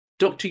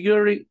Dr.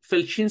 Yuri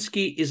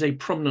Felshtinsky is a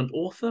prominent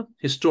author,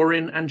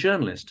 historian, and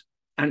journalist,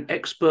 an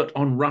expert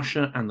on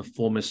Russia and the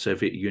former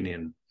Soviet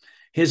Union.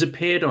 He has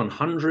appeared on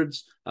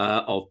hundreds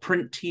of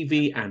print,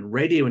 TV, and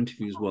radio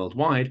interviews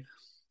worldwide,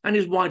 and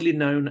is widely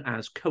known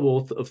as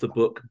co-author of the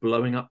book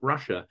Blowing Up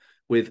Russia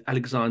with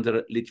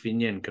Alexander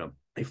Litvinenko,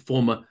 a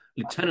former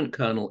lieutenant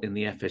colonel in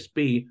the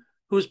FSB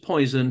who was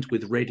poisoned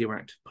with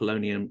radioactive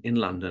polonium in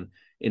London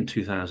in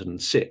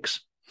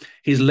 2006.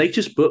 His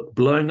latest book,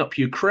 Blowing Up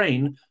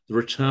Ukraine, The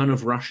Return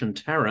of Russian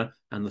Terror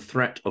and the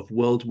Threat of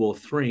World War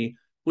III,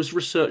 was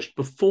researched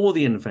before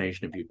the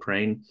invasion of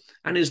Ukraine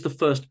and is the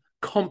first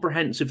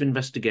comprehensive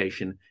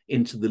investigation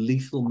into the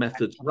lethal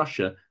methods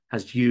Russia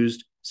has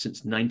used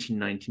since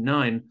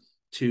 1999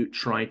 to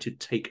try to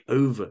take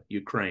over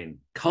Ukraine,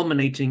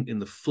 culminating in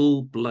the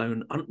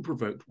full-blown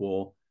unprovoked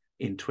war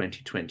in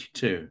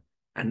 2022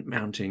 and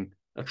mounting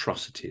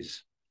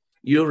atrocities.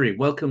 Yuri,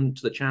 welcome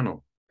to the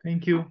channel.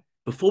 Thank you.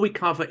 Before we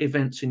cover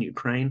events in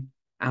Ukraine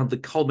and the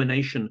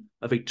culmination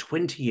of a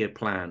 20-year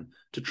plan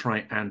to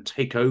try and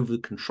take over the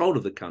control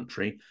of the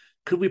country,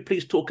 could we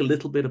please talk a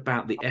little bit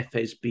about the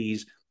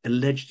FSB's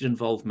alleged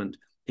involvement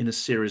in a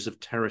series of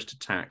terrorist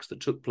attacks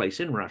that took place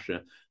in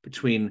Russia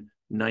between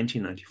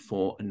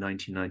 1994 and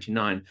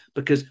 1999?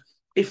 Because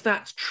if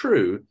that's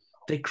true,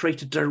 they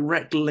create a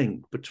direct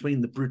link between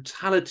the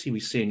brutality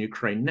we see in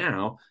Ukraine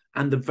now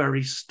and the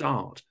very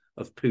start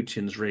of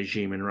Putin's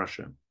regime in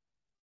Russia.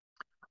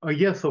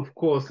 Yes, of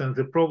course. And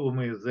the problem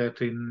is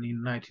that in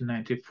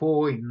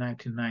 1994, in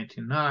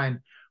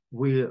 1999,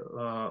 we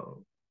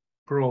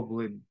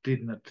probably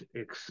did not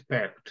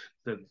expect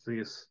that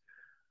this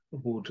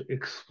would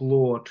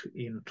explode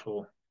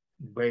into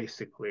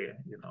basically,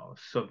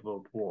 Third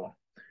World War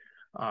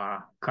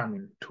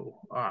coming to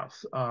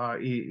us.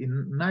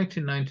 In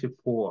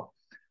 1994,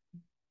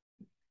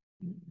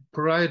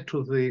 prior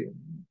to the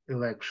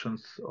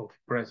elections of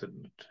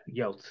President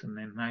Yeltsin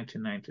in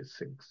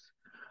 1996,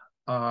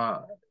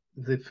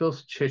 the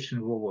first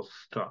Chechen war was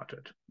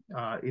started.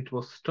 It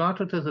was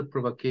started as a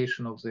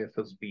provocation of the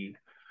FSB.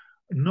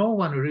 No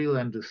one really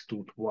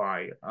understood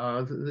why.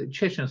 The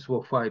Chechens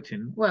were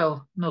fighting,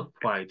 well, not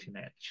fighting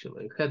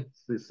actually, had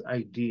these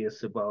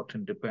ideas about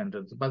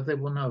independence, but they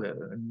were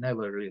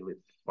never really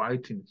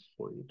fighting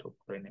for it or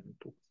planning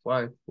to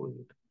fight for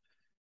it.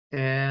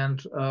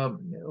 And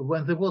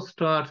when the war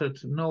started,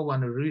 no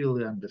one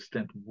really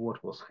understood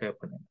what was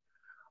happening.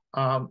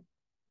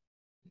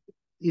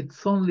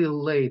 It's only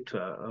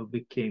later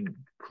became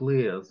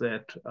clear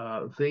that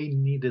they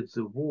needed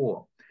the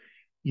war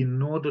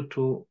in order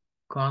to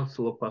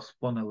cancel or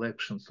postpone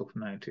elections of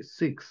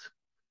 96.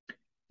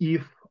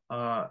 If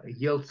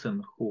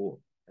Yeltsin, who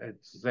at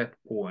that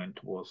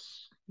point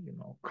was,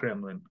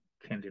 Kremlin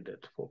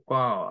candidate for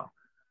power,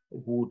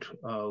 would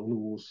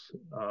lose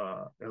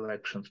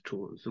elections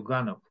to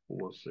Zyuganov, who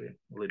was the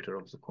leader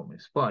of the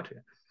Communist Party.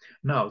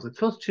 Now, the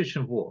first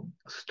Chechen war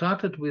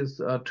started with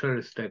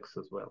terrorist acts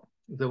as well.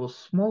 There were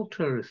small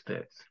terrorist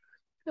acts,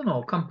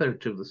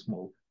 comparatively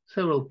small.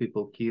 Several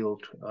people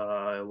killed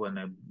when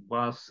a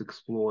bus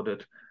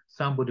exploded.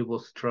 Somebody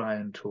was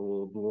trying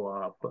to blow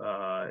up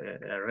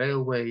a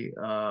railway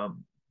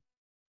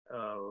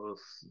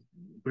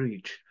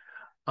bridge.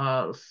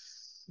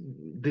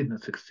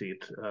 Didn't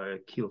succeed,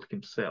 killed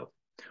himself.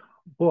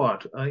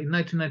 But in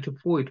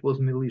 1994, it was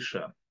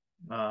militia,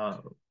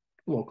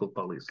 local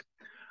police,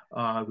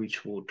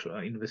 which would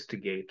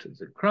investigate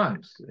the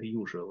crimes,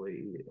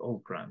 usually all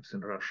crimes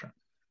in Russia.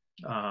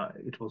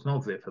 It was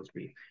not the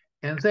FSB.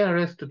 And they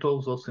arrested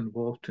all those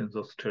involved in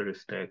those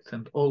terrorist acts,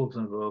 and all of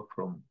them were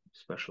from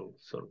special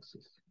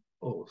services,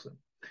 all of them.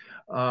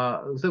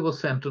 They were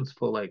sentenced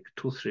for like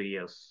 2-3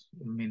 years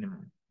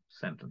minimum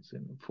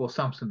sentencing for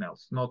something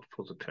else, not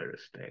for the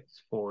terrorist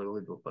acts, for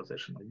illegal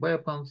possession of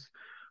weapons,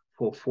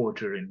 for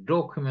forging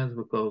documents,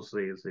 because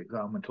the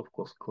government, of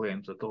course,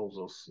 claims that all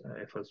those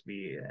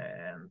FSB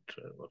and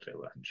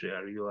whatever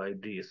GRU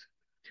IDs,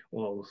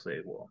 all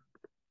they were,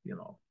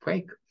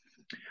 fake.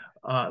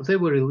 They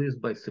were released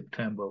by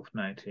September of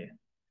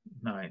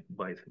 99,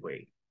 by the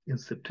way. In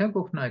September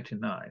of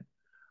 99,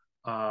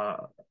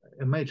 a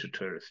major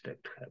terrorist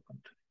act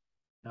happened.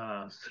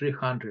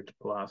 300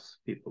 plus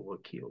people were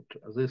killed.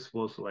 This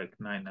was like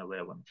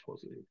 9/11 for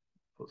the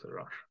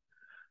Russia.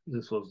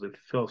 This was the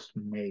first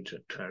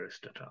major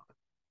terrorist attack.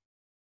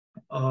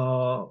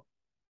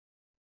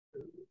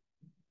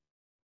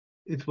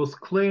 It was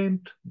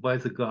claimed by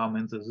the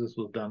government that this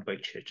was done by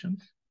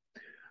Chechens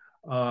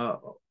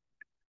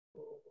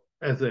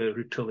as a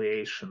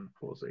retaliation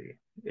for the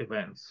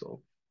events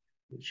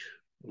which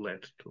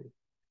led to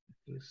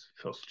this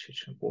first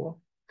Chechen war.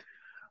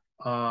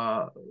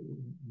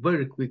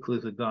 Very quickly,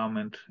 the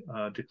government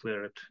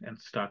declared and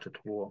started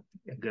war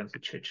against the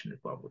Chechen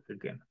Republic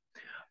again.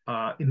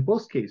 In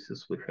both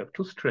cases, we have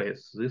to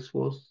stress this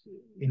was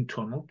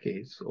internal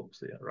case of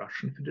the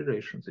Russian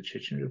Federation. The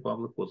Chechen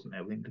Republic was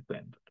never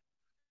independent.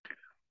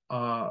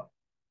 The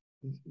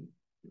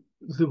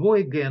war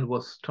again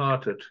was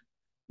started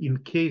in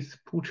case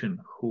Putin,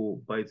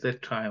 who by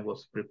that time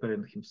was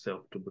preparing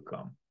himself to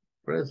become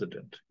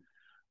president,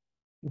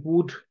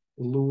 would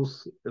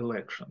lose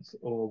elections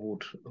or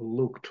would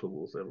look to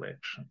lose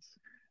elections.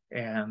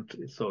 And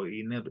so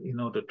in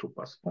order to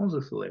postpone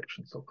these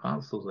elections or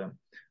cancel them,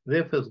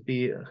 the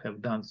FSB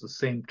have done the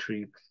same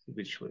tricks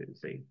which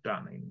they've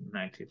done in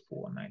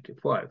 94,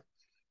 95.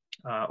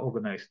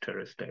 Organized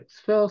terrorist acts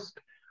first,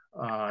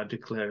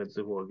 declared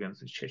the war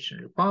against the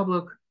Chechen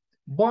Republic,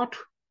 but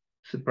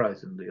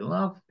surprisingly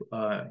enough,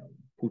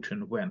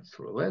 Putin went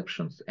through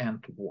elections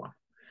and won.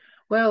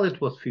 Well, it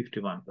was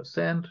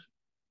 51%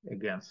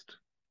 against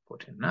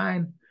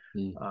 49.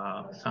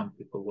 Some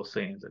people were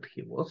saying that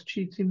he was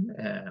cheating,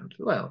 and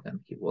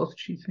he was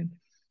cheating.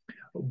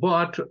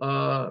 But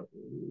the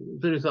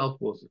result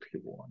was that he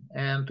won.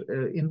 And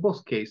in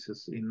both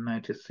cases, in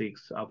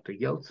 96, after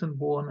Yeltsin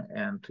won,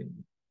 and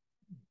in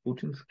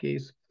Putin's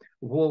case,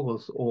 war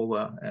was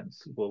over and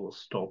war was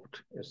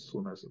stopped as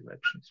soon as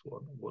elections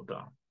were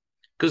done.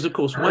 Because, of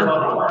course, when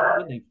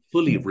they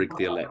fully rig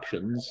the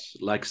elections,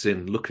 like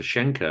in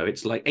Lukashenko,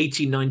 it's like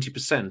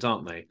 80-90%,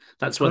 aren't they?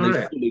 That's when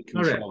they fully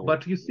control.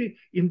 But you see,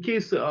 in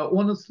case,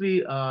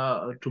 honestly,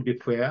 to be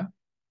fair,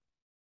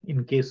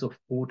 in case of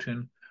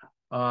Putin,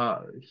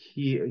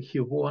 he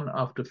won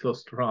after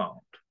first round.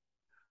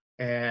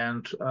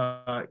 And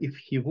if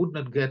he would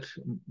not get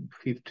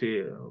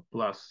 50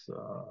 plus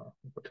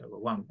whatever,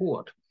 one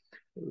vote,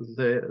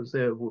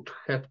 there would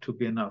have to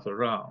be another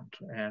round.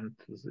 And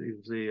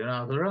if the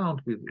another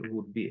round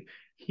would be,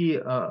 he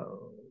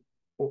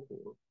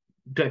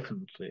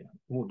definitely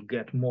would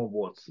get more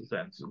votes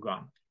than the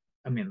gun.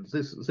 I mean,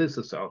 this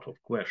is out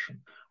of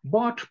question.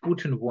 But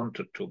Putin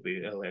wanted to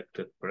be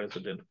elected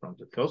president from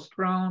the first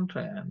round,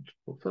 and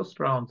for first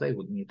round they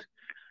would need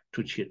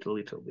to cheat a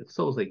little bit,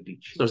 so they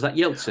did cheat. So is that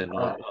Yeltsin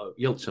or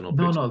Yeltsin or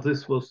no?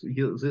 This was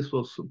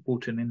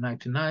Putin in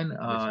 99.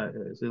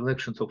 The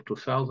elections of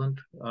 2000.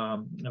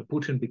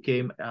 Putin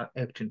became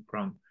acting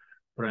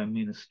prime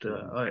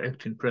minister,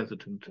 acting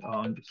president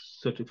on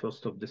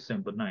 31st of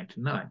December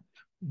 99.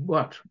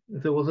 But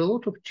there was a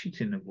lot of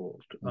cheating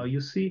involved.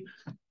 You see,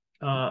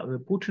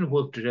 Putin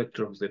was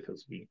director of the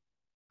FSB.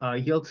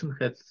 Yeltsin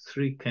had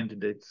 3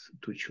 candidates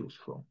to choose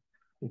from.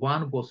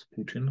 One was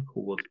Putin, who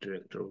was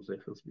director of the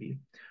FSB.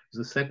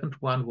 The second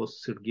one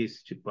was Sergei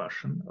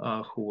Stepashin,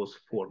 who was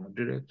former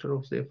director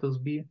of the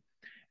FSB.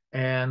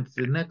 And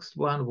the next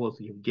one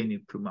was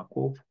Evgeny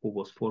Primakov, who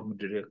was former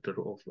director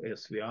of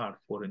SVR,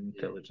 Foreign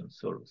Intelligence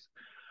Service,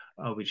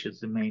 which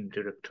is the main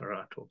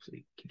directorate of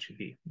the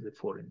KGB, the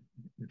Foreign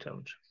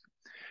Intelligence.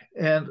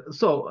 And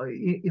so,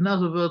 in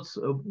other words,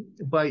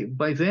 by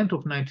the end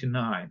of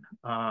 99,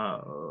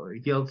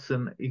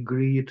 Yeltsin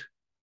agreed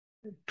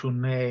to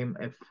name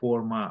a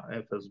former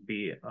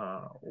FSB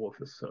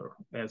officer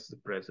as the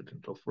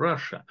president of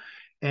Russia.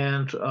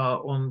 And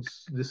on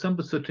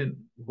December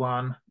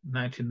 31,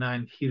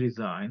 99, he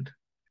resigned.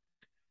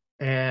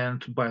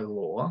 And by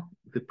law,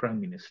 the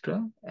prime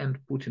minister, and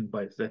Putin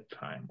by that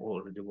time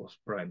already was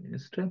prime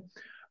minister,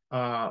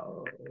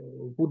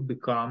 would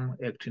become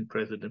acting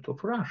president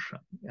of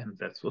Russia. And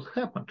that's what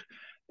happened.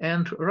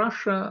 And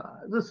Russia,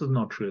 this is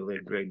not really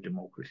a great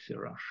democracy,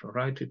 Russia,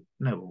 right? It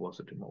never was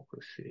a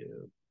democracy.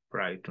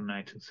 Prior to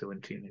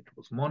 1917, it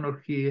was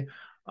monarchy.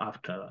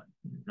 After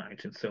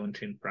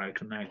 1917, prior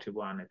to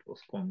 91, it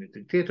was communist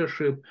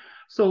dictatorship.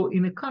 So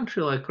in a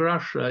country like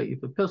Russia,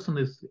 if a person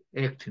is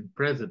acting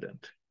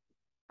president,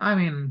 I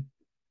mean,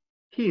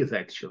 he is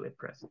actually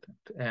president.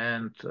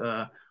 And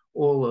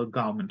all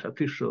government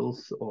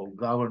officials, all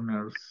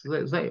governors,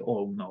 they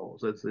all know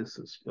that this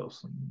is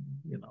person,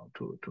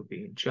 to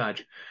be in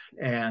charge.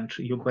 And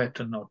you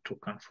better not to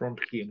confront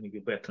him,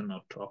 you better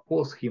not to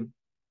oppose him.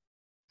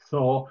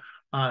 So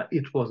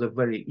it was a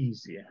very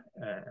easy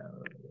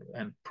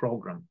and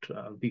programmed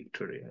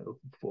victory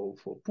for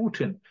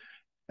Putin.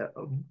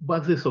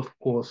 But this, of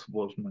course,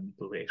 was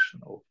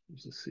manipulation of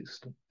the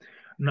system.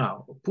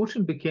 Now,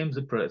 Putin became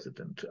the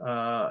president.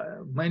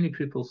 Many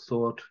people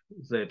thought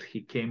that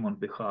he came on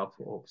behalf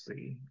of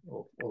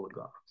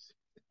oligarchs.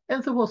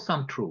 And there was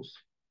some truth.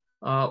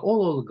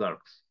 All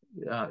oligarchs,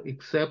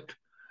 except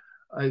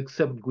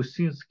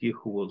Gusinsky,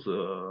 who was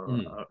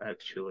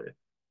actually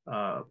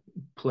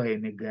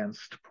playing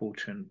against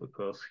Putin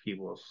because he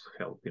was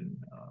helping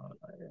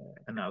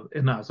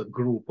another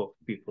group of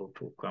people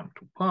to come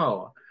to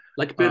power.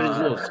 Like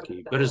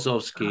Berezovsky.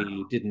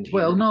 Berezovsky didn't.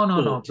 Well, no.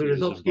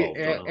 Berezovsky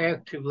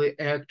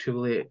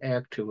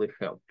actively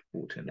helped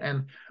Putin,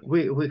 and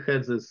we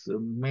had this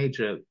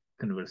major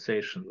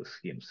conversation with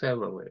him,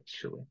 several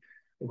actually,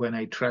 when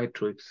I tried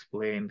to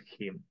explain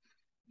him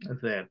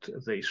that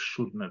they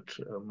should not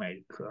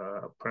make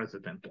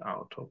president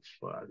out of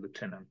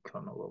lieutenant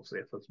colonel of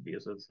the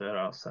FSB,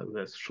 that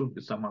there should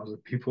be some other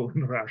people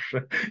in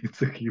Russia.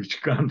 It's a huge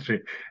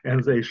country,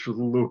 and they should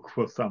look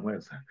for some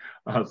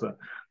other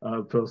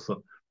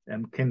person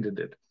and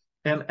candidate.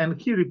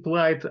 And he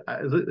replied,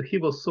 he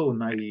was so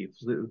naive,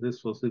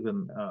 this was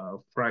even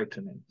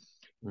frightening.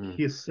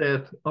 He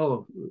said,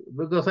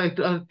 because I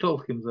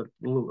told him that,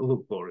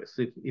 look, Boris,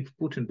 if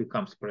Putin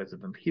becomes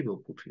president, he will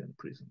put you in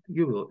prison.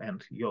 You will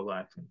end your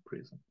life in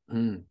prison.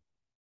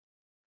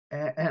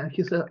 And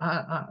he said,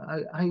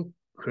 I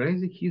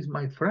crazy? He's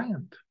my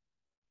friend.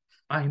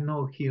 I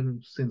know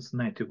him since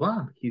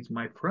 91. He's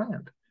my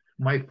friend.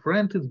 My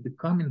friend is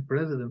becoming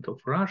president of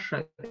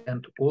Russia,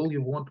 and all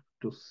you want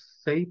to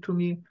say to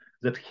me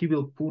that he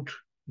will put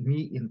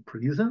me in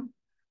prison?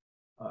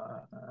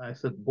 I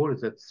said,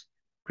 Boris, that's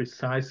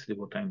precisely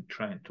what I'm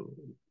trying to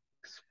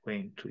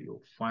explain to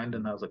you. Find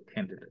another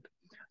candidate.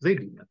 They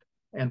didn't.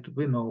 And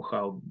we know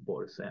how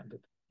Boris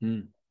ended.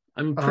 Mm.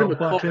 I mean,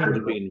 Primakov would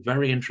have been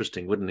very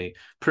interesting, wouldn't he?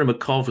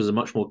 Primakov is a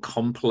much more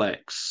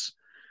complex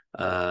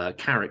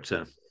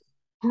character.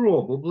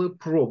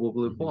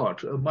 Probably,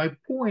 but my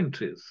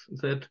point is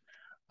that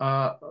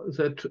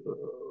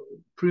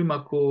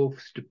Primakov,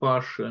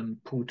 Stepan,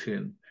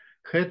 Putin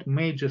had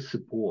major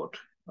support,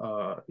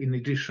 in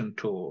addition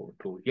to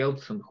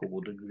Yeltsin, who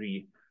would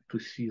agree to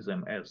see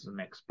them as the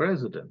next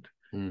president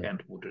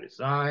and would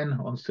resign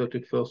on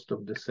 31st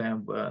of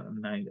December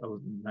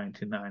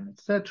 1999,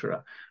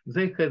 etc.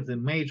 They had the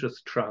major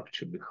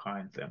structure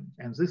behind them,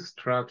 and this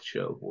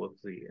structure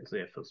was the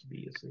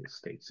FSB, the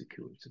state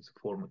security, the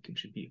former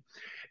KGB.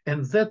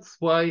 And that's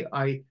why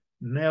I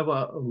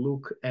never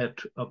look at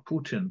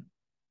Putin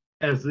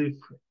as if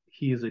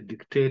he is a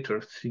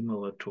dictator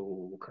similar to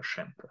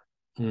Lukashenko,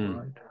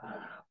 right?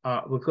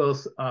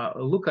 Because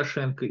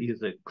Lukashenko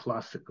is a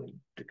classical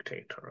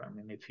dictator. I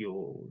mean, if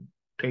you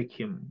take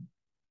him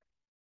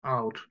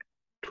out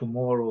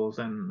tomorrow,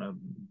 then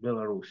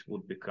Belarus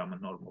would become a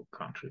normal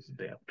country the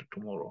day after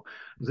tomorrow.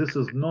 This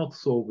is not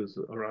so with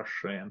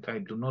Russia, and I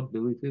do not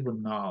believe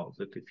even now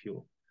that if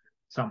you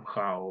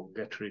somehow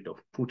get rid of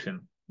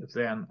Putin,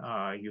 then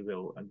you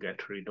will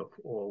get rid of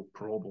all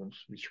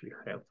problems which we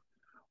have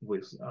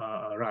with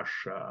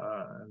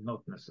Russia.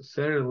 Not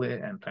necessarily,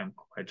 and I'm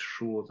quite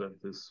sure that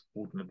this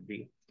would not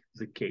be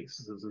the case.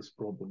 That this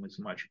problem is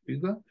much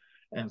bigger,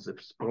 and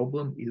this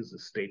problem is the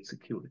state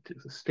security.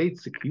 The state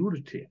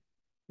security,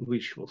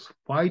 which was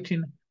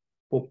fighting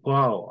for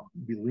power,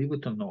 believe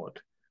it or not,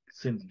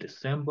 since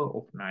December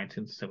of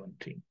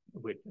 1917,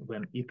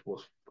 when it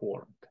was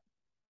formed.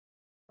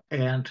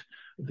 And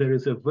there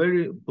is a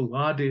very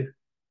bloody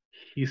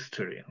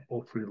history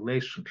of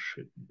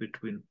relationship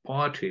between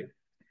party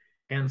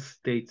and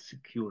state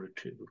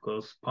security,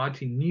 because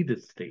party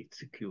needed state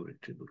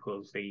security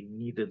because they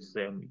needed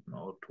them,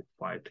 to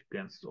fight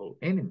against all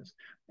enemies.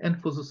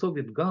 And for the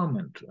Soviet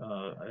government,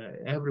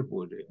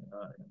 everybody,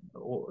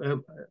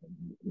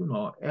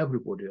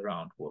 everybody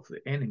around was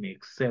the enemy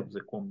except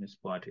the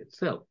Communist Party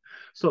itself.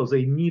 So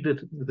they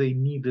needed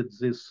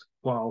this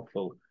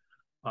powerful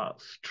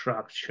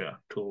structure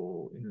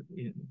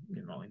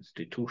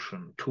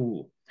institution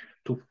to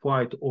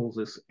fight all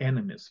these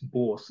enemies,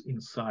 both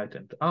inside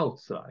and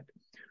outside.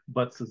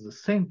 But at the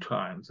same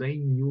time, they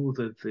knew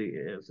that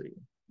the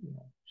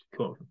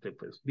current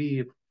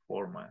FSB,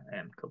 former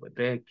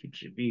NKVD,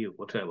 KGB,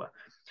 whatever,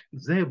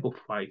 they were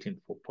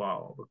fighting for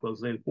power because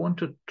they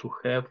wanted to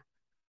have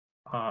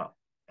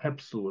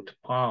absolute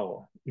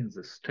power in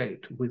the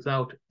state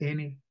without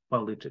any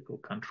political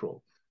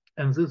control.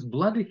 And this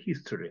bloody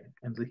history,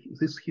 and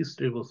this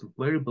history was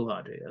very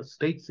bloody.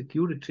 State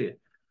security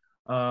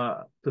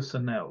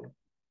personnel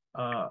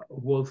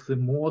was the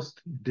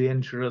most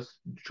dangerous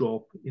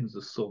job in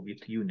the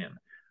Soviet Union.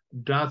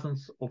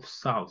 Dozens of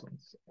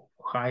thousands of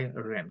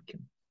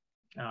high-ranking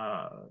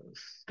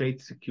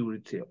state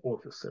security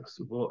officers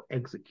were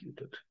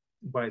executed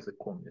by the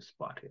Communist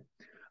Party.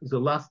 The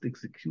last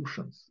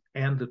executions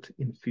ended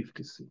in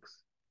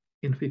 56.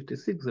 In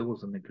 56, there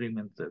was an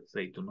agreement that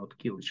they do not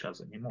kill each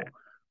other anymore.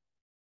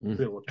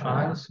 There were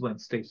times when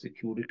state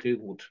security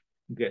would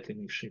get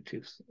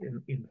initiatives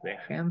in their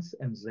hands,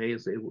 and they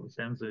will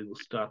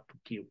start to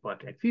kill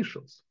party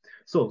officials.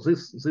 So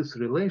this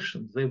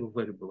relations, they were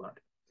very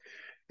bloody.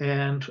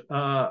 And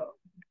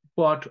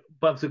but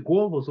the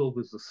goal was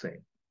always the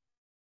same: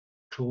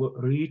 to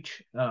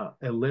reach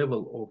a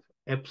level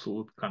of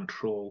absolute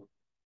control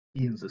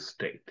in the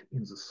state,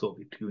 in the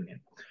Soviet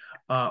Union.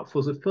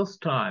 For the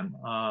first time,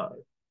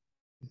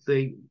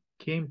 they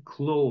came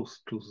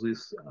close to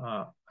this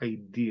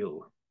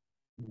ideal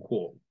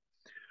goal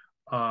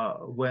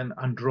when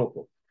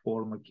Andropov,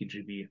 former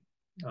KGB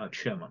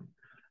chairman,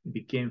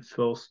 became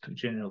first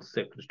general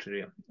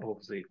secretary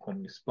of the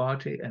Communist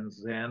Party and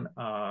then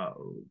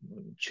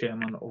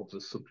chairman of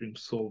the Supreme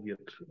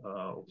Soviet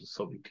of the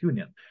Soviet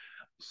Union.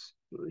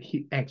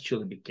 He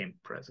actually became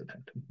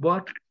president,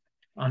 but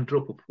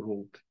Andropov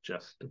ruled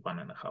just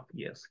 1.5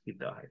 years. He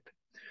died.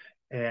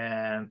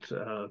 And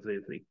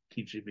the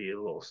KGB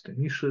lost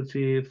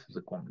initiative.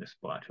 The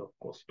Communist Party, of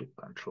course, took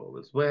control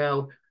as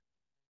well.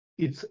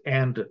 It's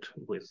ended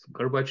with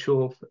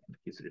Gorbachev and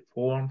his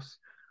reforms.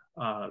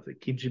 The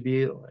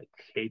KGB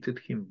hated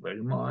him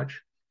very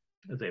much.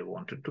 They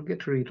wanted to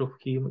get rid of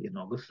him. In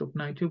August of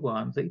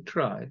 91, they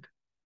tried.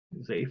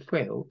 They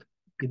failed.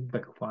 It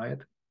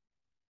backfired.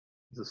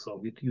 The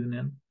Soviet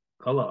Union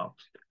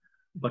collapsed.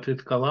 But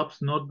it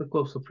collapsed not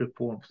because of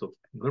reforms of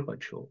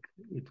Gorbachev.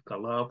 It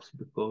collapsed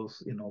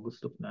because in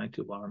August of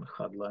 91,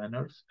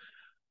 hardliners,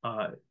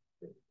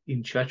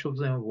 in charge of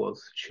them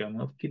was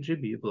chairman of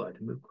KGB,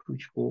 Vladimir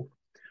Khrushchev,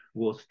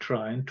 was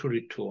trying to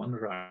return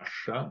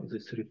Russia,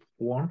 this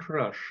reformed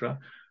Russia,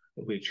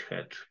 which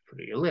had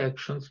free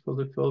elections for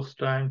the first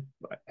time,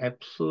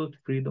 absolute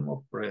freedom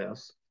of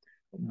press,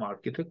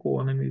 market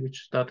economy,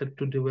 which started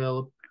to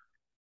develop,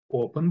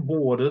 open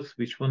borders,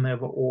 which were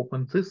never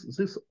opened.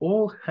 This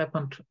all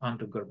happened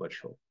under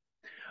Gorbachev.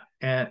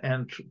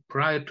 And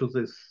prior to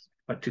this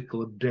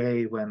particular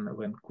day when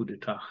coup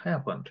d'etat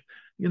happened,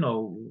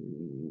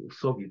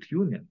 Soviet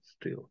Union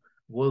still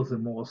was the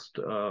most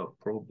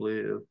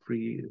probably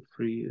free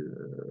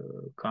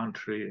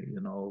country,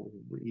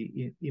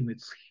 in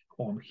its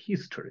own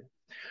history.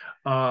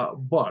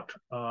 But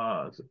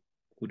the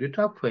coup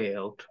d'etat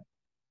failed,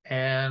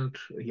 and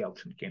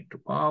Yeltsin came to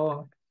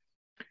power.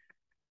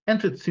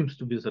 And it seems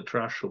to be that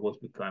Russia was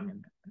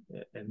becoming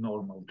a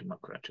normal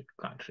democratic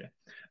country.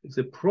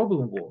 The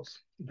problem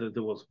was that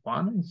there was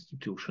one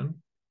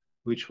institution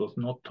which was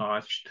not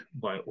touched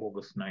by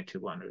August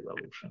 91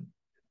 revolution.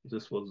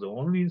 This was the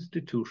only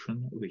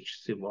institution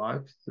which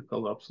survived the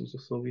collapse of the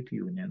Soviet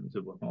Union.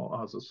 There were no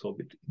other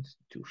Soviet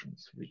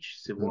institutions which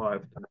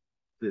survived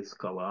this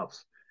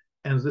collapse.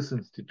 And this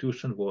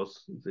institution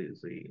was the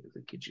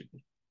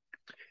KGB.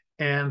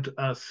 And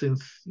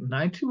since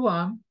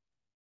 91,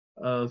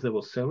 there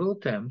were several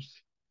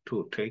attempts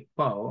to take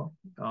power.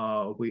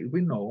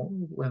 We know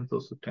when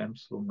those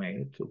attempts were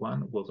made.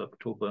 One was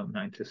October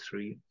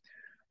 93,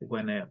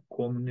 when a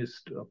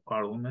communist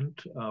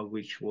parliament,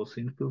 which was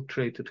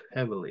infiltrated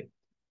heavily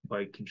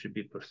by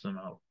KGB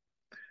personnel,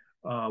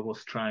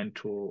 was trying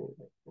to,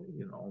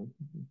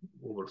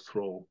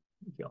 overthrow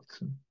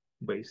Yeltsin,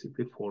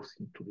 basically force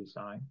him to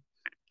resign.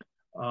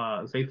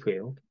 They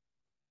failed.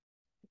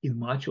 In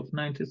March of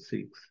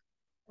 96,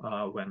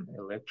 when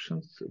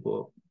elections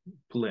were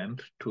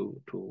planned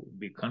to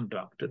be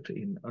conducted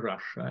in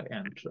Russia,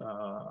 and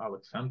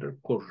Alexander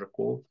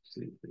Korzhakov,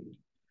 the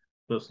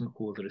person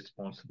who was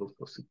responsible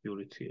for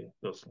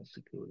personal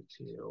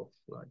security of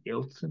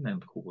Yeltsin,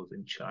 and who was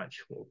in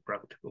charge for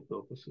practical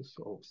purposes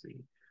of the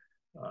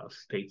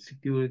state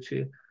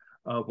security,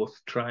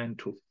 was trying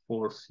to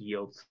force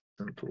Yeltsin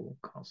to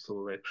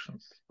cancel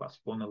elections,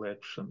 postpone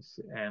elections.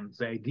 And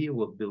the idea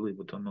was, believe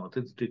it or not,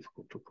 it's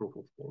difficult to prove,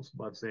 of course,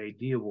 but the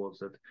idea was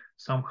that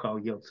somehow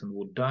Yeltsin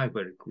would die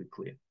very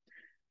quickly.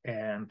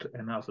 And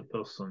another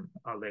person,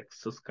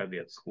 Alex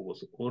Saskovets, who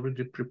was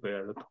already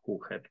prepared,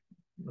 who had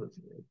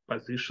a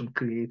position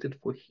created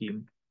for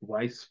him,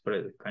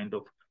 kind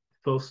of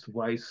first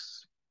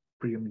vice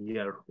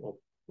premier of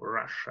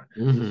Russia.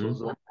 Mm-hmm. So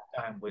the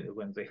time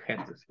when they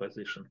had this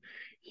position,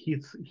 he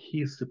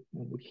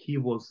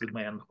was the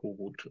man who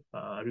would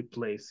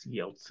replace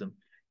Yeltsin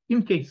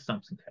in case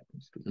something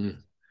happens to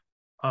him.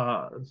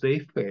 They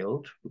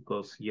failed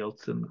because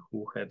Yeltsin,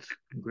 who had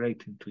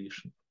great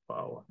intuition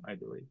power, I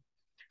believe,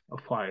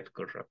 fired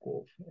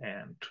Korzhakov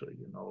and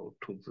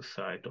took the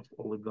side of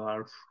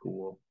oligarchs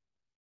who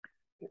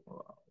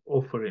were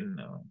offering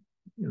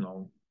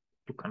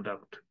to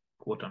conduct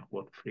quote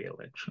unquote free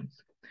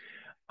elections.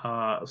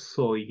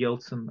 So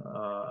Yeltsin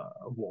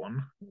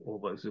won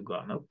over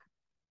Zyuganov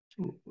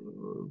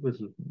with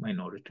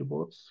minority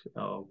votes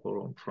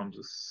from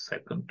the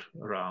second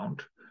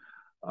round.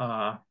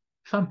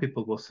 Some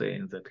people were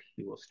saying that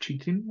he was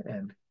cheating,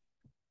 and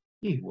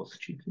he was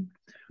cheating.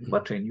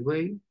 But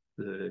anyway,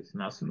 there's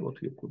nothing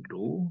what you could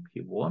do.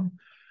 He won.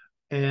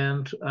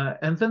 And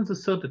then the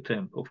third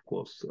attempt, of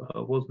course,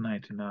 was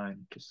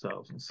 99,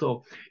 2000.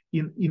 So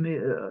in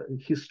a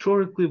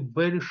historically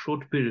very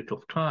short period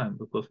of time,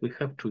 because we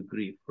have to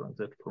agree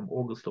that from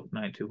August of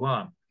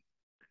 91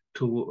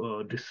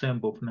 to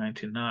December of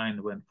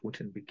 99, when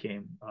Putin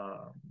became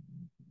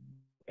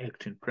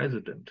acting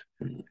president,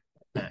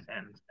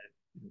 and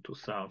in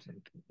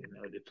 2000, in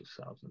early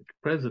 2000,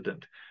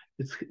 president,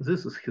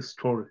 this is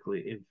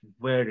historically a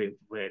very,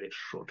 very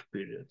short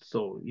period.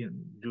 So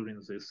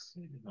during this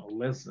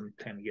less than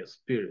 10 years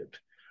period,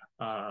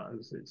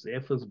 the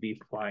FSB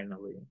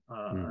finally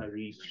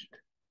reached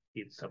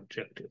its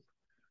objective.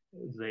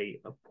 They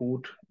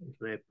put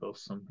their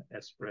person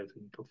as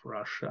president of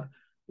Russia,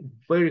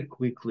 very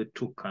quickly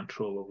took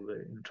control of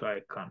the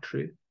entire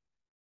country,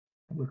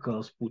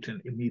 because Putin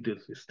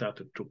immediately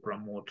started to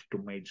promote to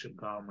major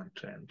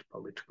government and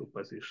political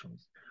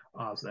positions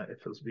other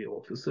FSB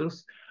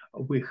officers.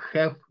 We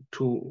have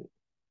to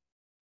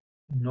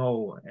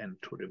know and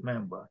to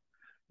remember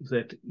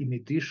that in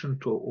addition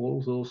to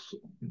all those,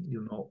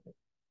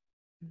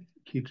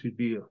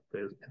 KGB,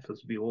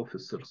 FSB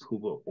officers who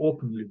were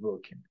openly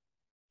working,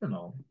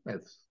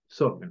 as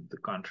serving the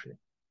country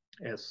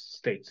as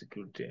state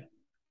security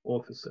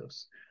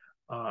officers,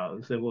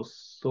 there was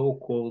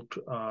so-called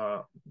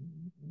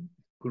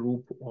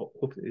group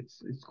of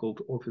it's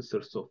called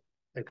Officers of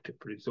Active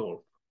Reserve.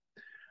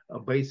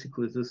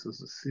 Basically, this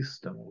is a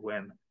system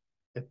when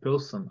a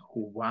person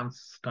who once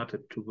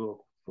started to work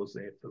for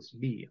the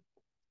FSB,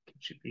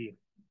 KGB,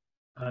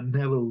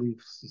 never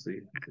leaves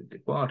the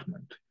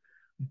department,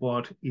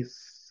 but is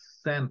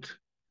sent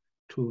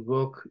to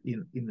work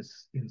in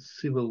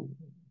civil,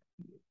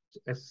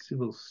 as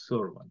civil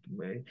servant.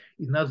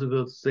 In other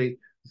words, they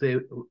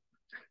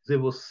They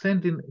were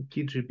sending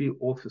KGB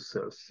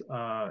officers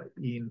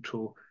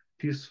into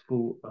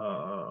peaceful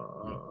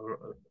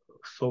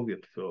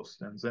Soviet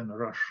first and then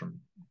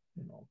Russian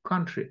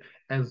country,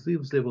 as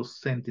if they were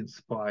sending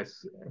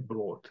spies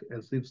abroad,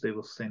 as if they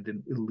were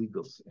sending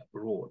illegals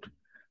abroad.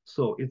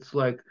 So it's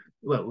like,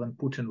 well, when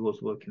Putin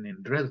was working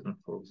in Dresden,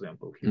 for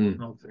example, he was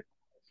not there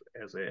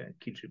as a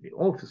KGB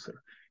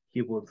officer.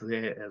 He was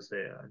there as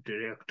a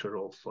director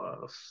of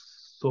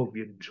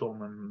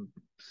Soviet-German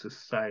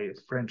society,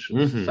 French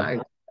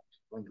society,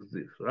 like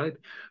this, right?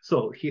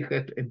 So he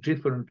had a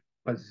different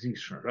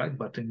position, right?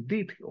 But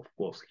indeed, of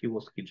course, he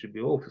was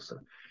KGB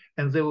officer.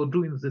 And they were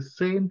doing the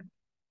same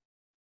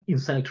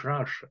inside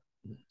Russia.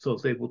 So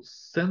they would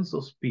send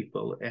those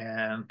people,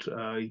 and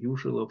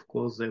usually, of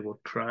course, they were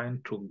trying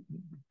to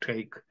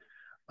take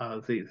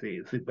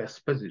the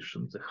best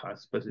position, the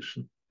highest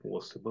position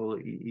possible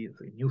in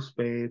the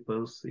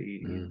newspapers,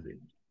 in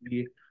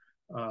the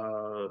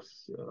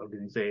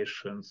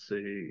organizations,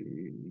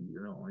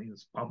 in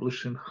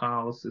publishing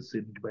houses,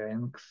 in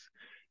banks,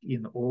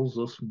 in all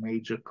those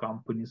major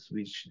companies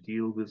which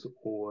deal with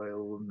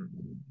oil.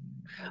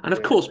 And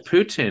of course,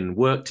 Putin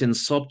worked in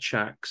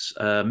Sobchak's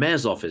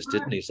mayor's office,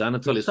 didn't he? So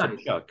Anatoly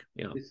Sobchak.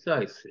 Yeah.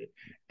 Precisely.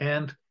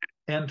 And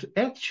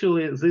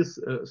actually, this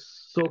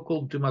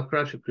so-called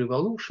democratic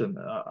revolution,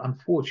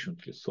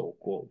 unfortunately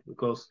so-called,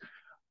 because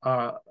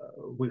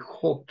we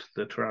hoped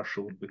that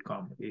Russia would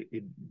become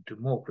a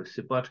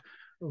democracy, but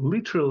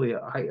literally,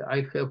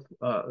 I have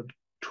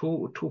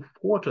two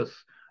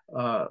photos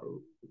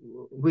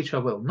which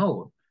are well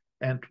known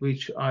and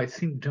which I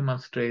think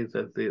demonstrate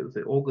that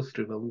the August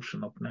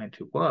Revolution of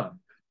 '91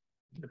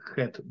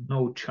 had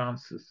no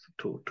chances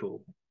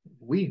to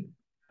win.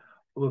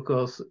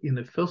 Because in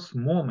the first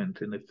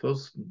moment, in the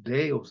first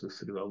day of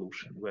this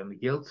revolution, when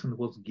Yeltsin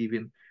was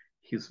giving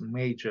his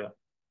major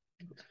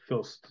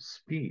first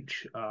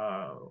speech,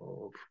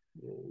 from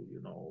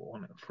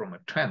a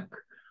tank,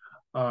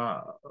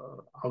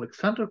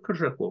 Alexander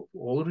Korzhakov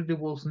already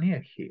was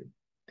near him,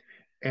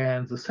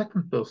 and the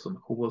second person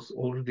who was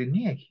already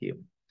near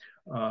him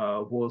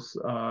was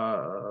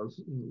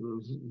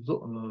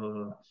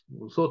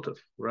Zotov,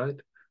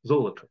 right?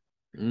 Zolotov.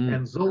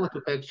 And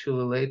Zolotov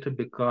actually later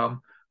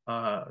became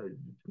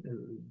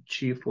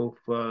chief of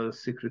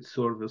Secret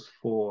Service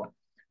for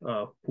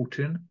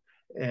Putin.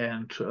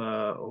 And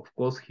of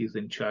course, he's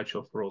in charge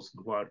of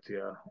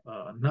Rosgvardia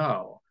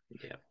now.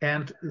 Yeah.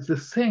 And the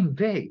same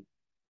day,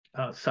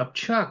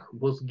 Sobchak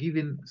was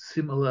giving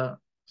similar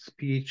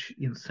speech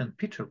in St.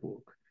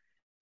 Petersburg.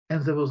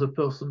 And there was a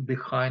person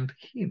behind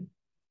him.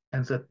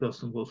 And that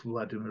person was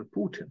Vladimir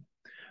Putin.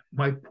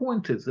 My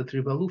point is that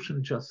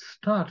revolution just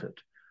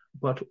started,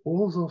 but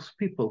all those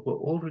people were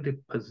already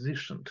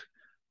positioned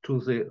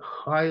to the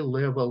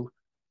high-level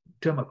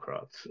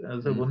Democrats.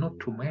 There were not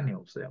too many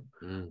of them.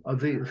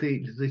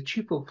 The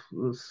chief of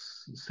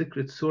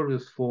Secret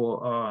Service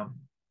for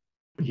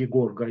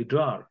Yegor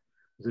Gaidar,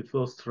 the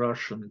first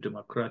Russian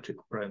democratic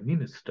prime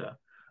minister,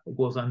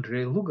 was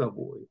Andrei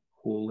Lugovoy,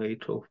 who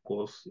later, of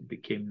course,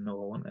 became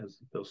known as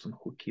the person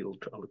who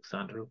killed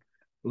Alexander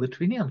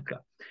Litvinenko.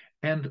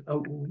 And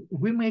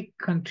we may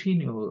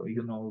continue,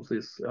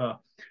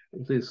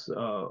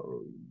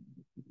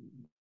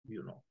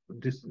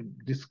 this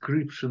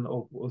description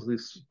of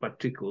these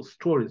particular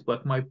stories.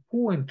 But my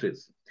point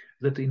is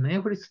that in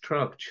every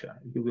structure,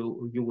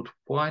 you would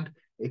find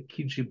a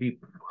KGB,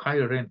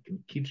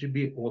 high-ranking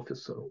KGB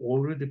officer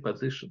already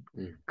positioned,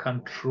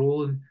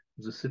 controlling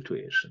the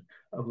situation.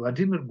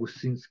 Vladimir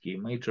Gusinsky,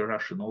 a major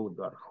Russian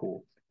oligarch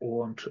who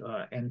owned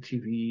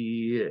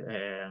NTV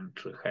and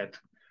had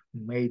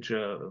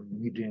major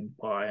media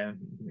empire,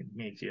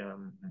 Media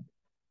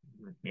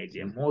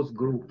Most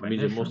Group,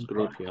 Media Most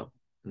Group, yeah.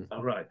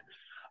 Right.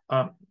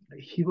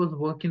 He was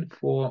working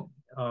for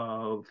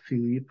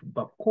Philip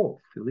Babkov.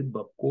 Philip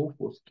Babkov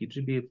was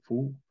KGB,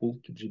 full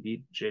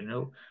KGB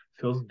general,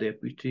 first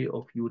deputy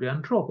of Yuri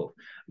Andropov.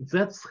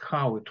 That's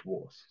how it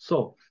was.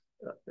 So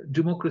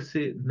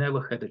democracy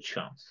never had a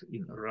chance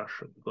in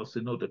Russia, because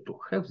in order to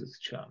have this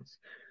chance,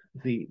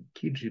 the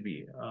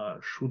KGB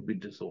should be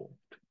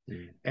dissolved.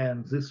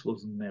 And this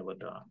was never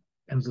done.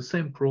 And the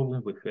same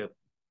problem we have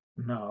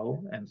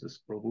now, and this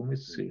problem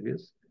is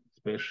serious,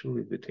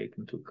 especially if we take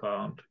into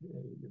account,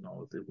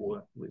 the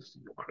war with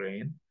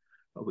Ukraine,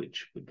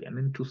 which began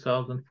in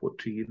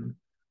 2014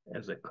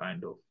 as a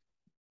kind of,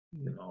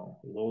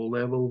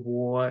 low-level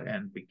war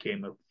and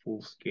became a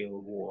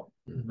full-scale war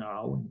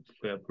now in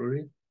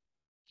February.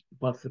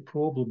 But the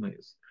problem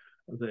is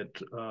that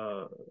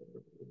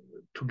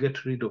to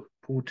get rid of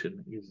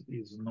Putin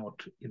is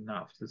not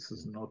enough. This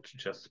is not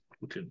just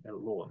Putin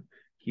alone.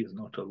 He is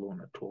not alone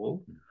at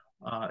all.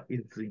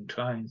 It's the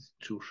entire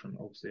institution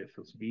of the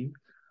FSB,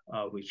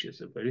 which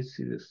is a very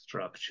serious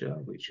structure,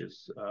 which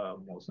is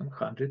more than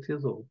 100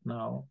 years old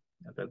now.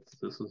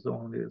 This is the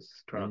only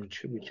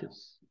structure which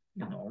is,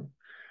 more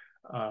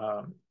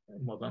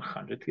than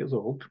 100 years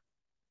old.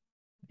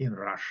 In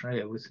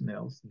Russia, everything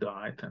else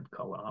died and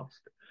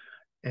collapsed.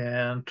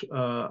 And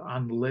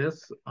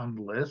unless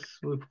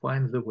we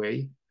find the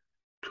way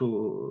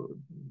to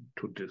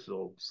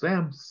dissolve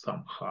them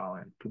somehow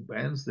and to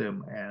ban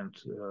them, and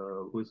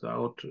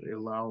without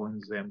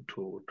allowing them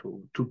to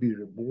be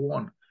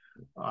reborn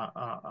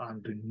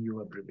under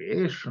new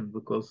abbreviation,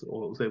 because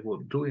all they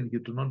were doing, you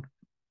do not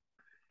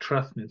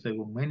trust me, they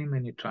were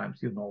many times,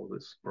 you know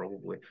this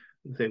probably,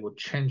 they were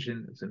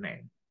changing the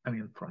name. I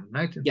mean, from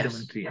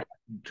 1917 Yes.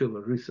 until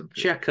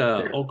recently.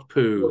 Cheka,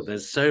 Ogpu,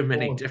 there's so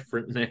many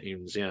different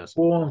names, yes.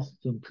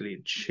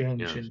 Constantly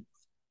changing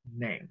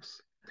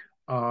names.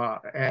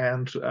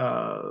 And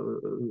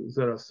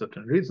there are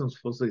certain reasons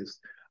for this,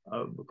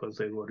 because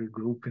they were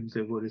regrouping,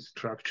 they were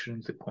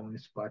restructuring. The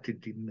Communist Party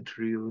didn't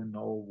really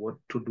know what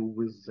to do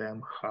with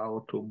them,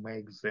 how to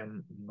make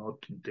them not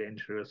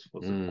dangerous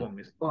for the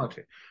Communist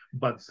Party.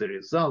 But the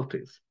result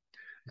is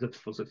that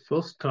for the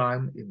first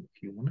time in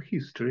human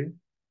history,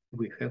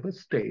 we have a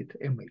state,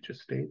 a major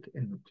state, a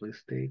nuclear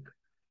state,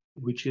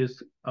 which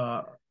is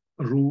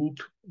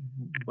ruled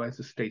by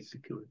the state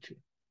security.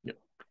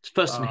 It's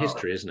first in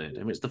history, isn't it? I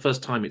mean, it's the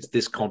first time it's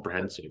this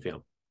comprehensive, yeah.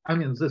 I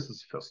mean, this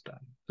is the first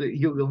time.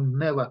 You will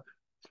never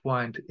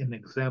find an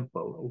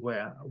example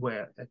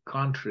where a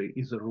country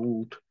is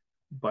ruled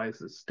by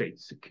the state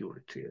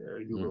security.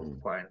 You will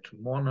find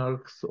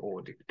monarchs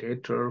or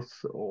dictators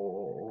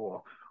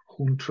or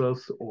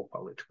juntas or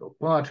political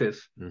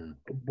parties,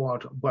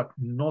 but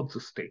not the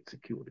state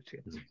security.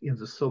 In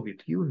the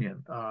Soviet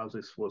Union,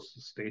 this was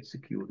the state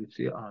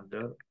security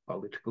under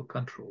political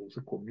control of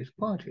the Communist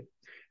Party.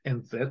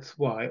 And that's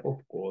why,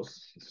 of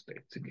course, the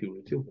state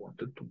security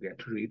wanted to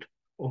get rid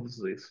of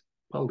this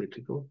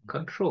political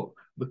control,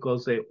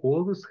 because they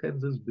always had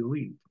this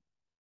belief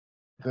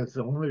that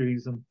the only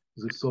reason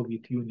the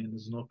Soviet Union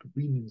is not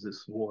winning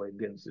this war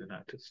against the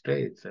United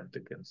States and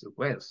against the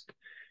West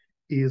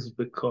is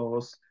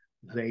because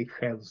they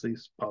have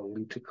this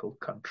political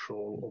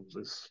control of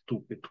this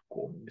stupid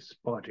Communist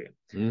Party.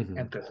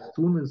 And as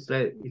soon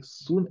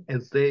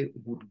as they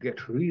would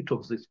get rid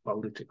of this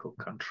political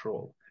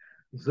control,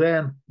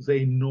 then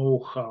they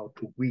know how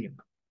to win.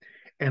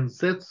 And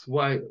that's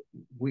why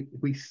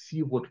we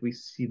see what we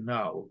see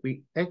now.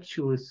 We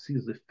actually see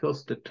the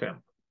first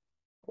attempt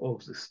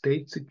of the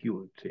state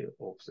security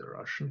of the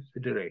Russian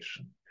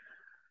Federation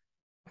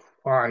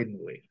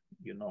finally,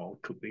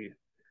 to be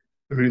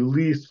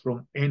released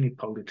from any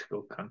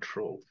political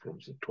control from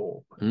the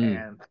top,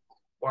 and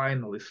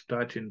finally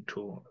starting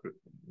to,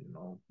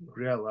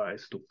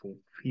 realize, to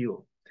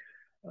fulfill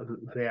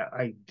their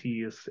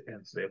ideas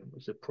and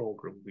the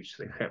program which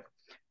they have.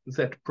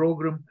 That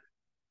program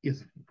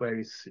is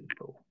very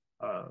simple.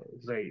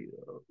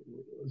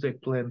 They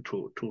plan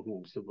to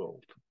rule the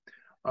world.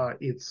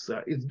 It's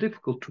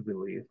difficult to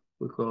believe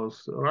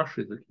because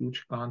Russia is a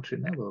huge country.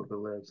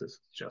 Nevertheless, it's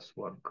just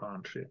one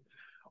country.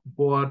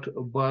 But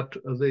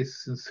they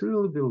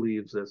sincerely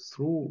believe that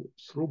through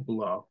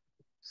bluff,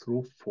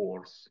 through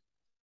force,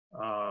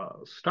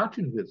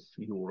 starting with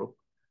Europe,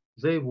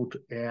 they would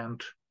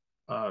end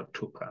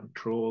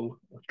to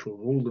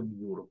rule in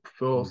Europe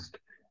first,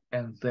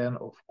 and then,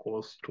 of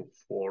course, to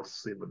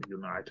force even the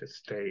United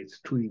States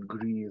to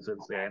agree that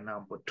they are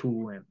number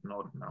two and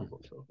not number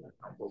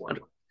one.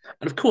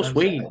 And of course,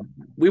 we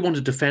want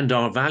to defend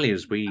our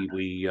values.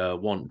 We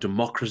want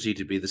democracy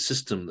to be the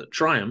system that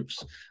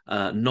triumphs,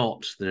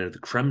 not the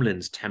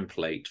Kremlin's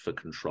template for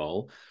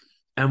control.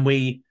 And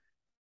we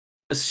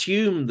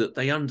assume that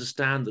they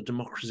understand that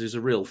democracy is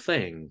a real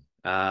thing.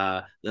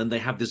 Then they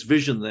have this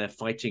vision they're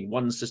fighting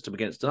one system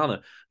against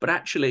another. But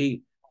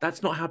actually,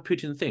 that's not how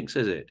Putin thinks,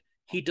 is it?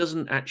 He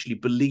doesn't actually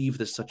believe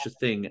there's such a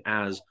thing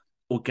as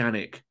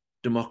organic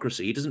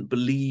democracy. He doesn't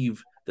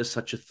believe there's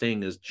such a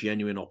thing as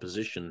genuine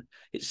opposition.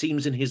 It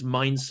seems in his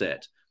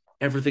mindset,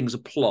 everything's a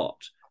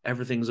plot,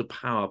 everything's a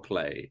power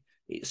play.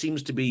 It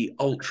seems to be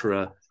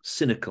ultra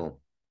cynical.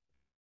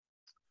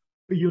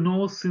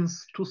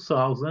 Since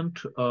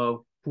 2000,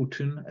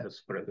 Putin,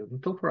 as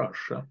president of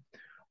Russia,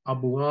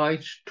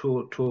 obliged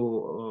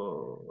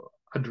to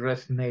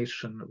address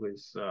nation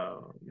with,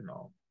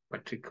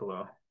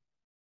 particular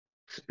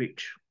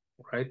speech.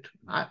 Right?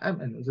 I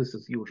mean, this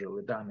is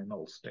usually done in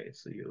all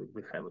states.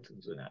 We have it in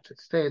the United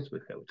States, we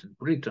have it in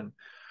Britain.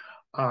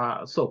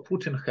 So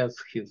Putin has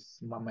his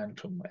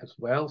momentum as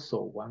well.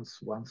 So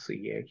once a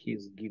year,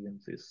 he's giving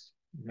this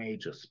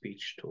major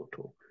speech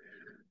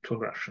to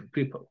Russian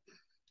people.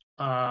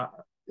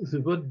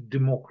 The word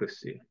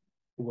democracy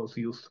was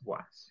used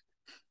once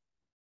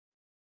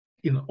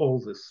in all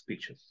these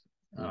speeches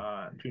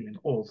during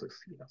all these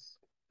years.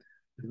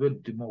 The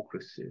word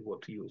democracy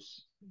was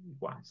used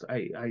once.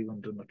 I even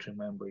do not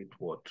remember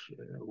what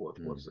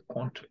was the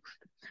context.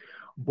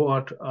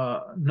 But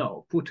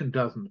no, Putin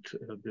doesn't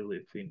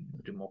believe in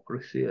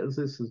democracy.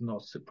 This is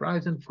not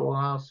surprising for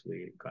us.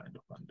 We kind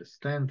of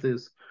understand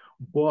this.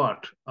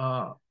 But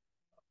our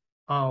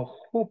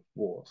hope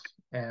was,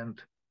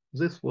 and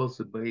this was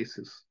the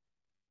basis,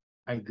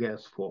 I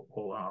guess, for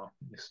all our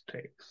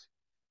mistakes.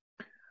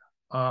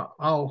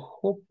 Our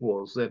hope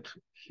was that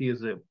he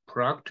is a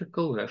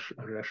practical,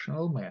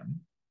 rational man.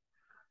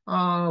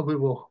 We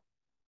were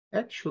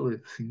actually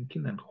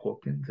thinking and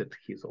hoping that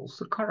he's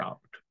also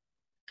corrupt.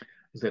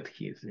 that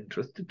he is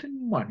interested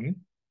in money.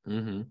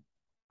 Mm-hmm.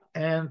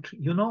 And,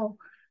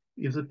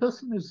 if the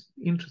person is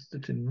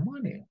interested in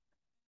money,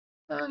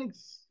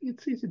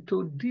 it's easy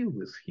to deal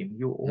with him.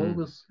 You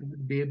always will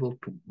be able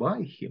to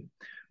buy him.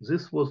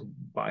 This was,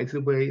 by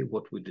the way,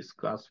 what we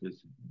discussed with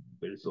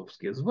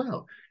Berezovsky as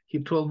well. He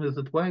told me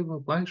that why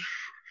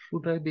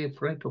should I be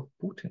afraid of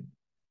Putin?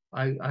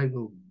 I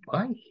will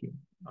buy him.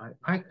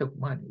 I have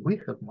money. We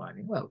have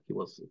money. Well, he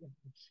was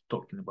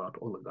talking about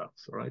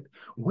oligarchs, right?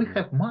 We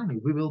have money.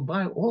 We will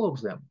buy all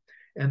of them.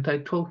 And I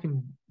told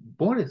him,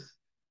 Boris,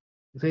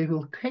 they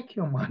will take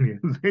your money.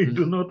 They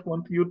do not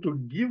want you to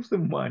give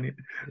them money.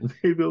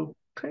 They will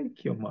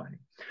take your money.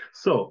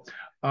 So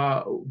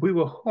we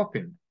were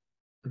hoping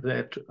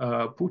that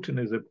Putin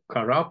is a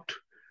corrupt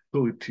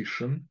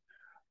politician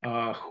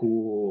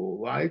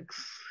who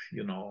likes,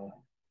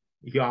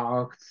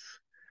 yachts,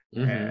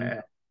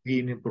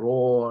 being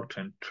abroad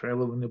and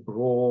traveling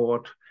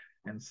abroad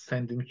and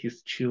sending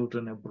his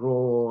children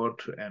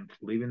abroad and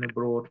living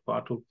abroad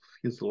part of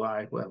his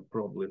life. Well,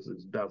 probably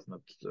this does not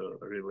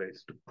relate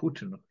to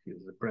Putin.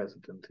 He's the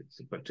president.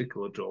 It's a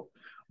particular job.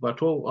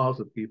 But all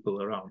other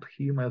people around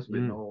him, as we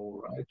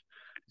know, right?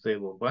 They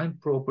were buying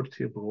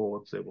property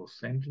abroad. They were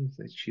sending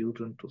their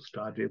children to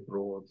study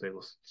abroad. They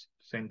were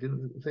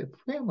sending their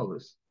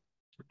families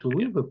to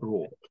live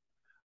abroad.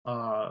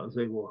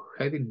 They were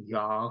having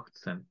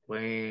yachts and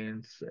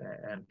planes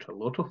and a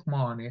lot of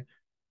money.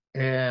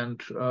 And,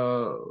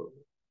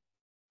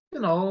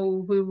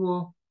 we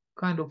were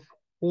kind of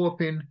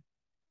hoping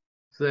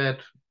that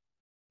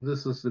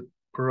this is the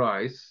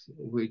price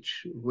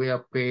which we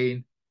are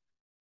paying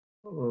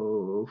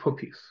for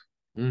peace.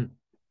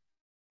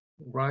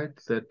 Right?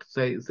 That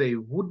they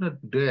would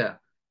not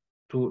dare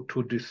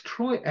to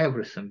destroy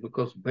everything,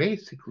 because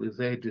basically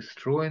they're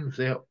destroying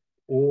their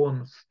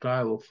own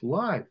style of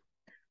life,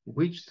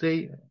 which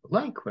they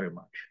like very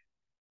much.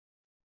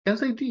 And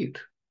they did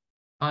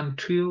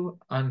until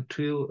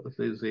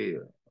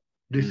the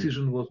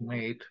decision was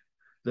made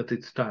that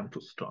it's time to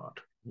start.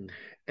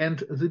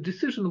 And the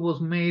decision was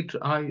made,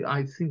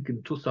 I think,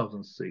 in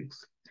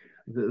 2006.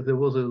 There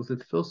was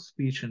the first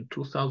speech in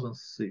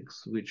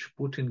 2006, which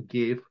Putin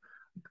gave,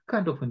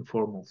 kind of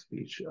informal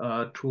speech,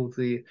 to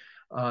the,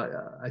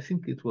 I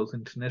think it was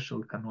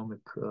International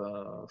Economic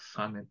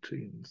Summit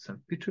in St.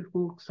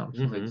 Petersburg,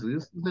 something like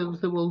this.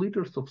 There were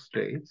leaders of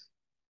states.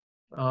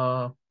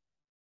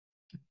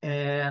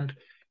 And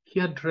he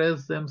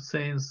addressed them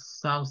saying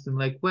something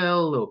like,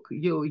 well, look,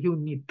 you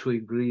need to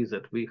agree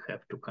that we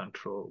have to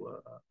control,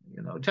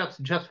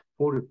 just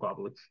 4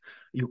 republics,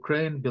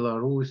 Ukraine,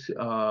 Belarus,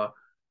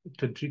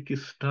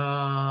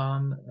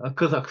 Tajikistan,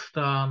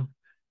 Kazakhstan,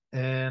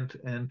 and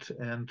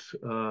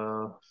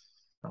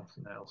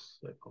something else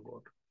I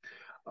forgot,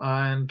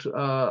 and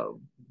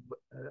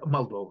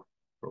Moldova,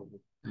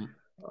 probably.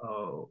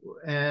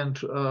 And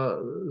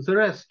the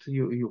rest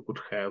you could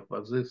have,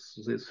 but this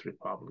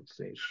republics,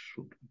 they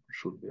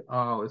should be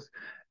ours.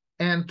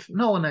 And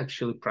no one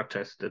actually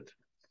protested.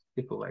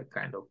 People like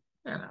kind of,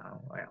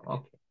 well,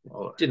 okay,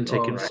 all right, didn't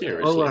take him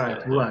seriously. All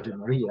right,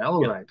 Vladimir,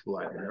 right,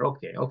 Vladimir,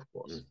 okay, of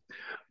course.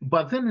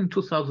 But then in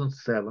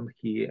 2007,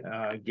 he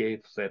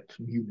gave that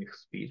Munich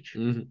speech.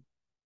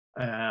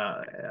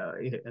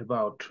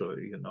 About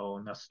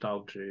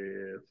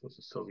nostalgia for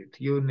the Soviet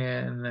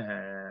Union,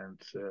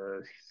 and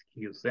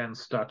he then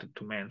started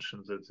to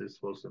mention that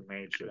this was a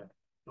major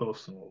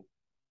personal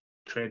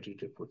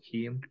tragedy for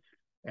him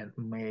and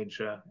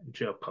major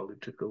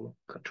geopolitical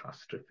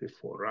catastrophe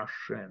for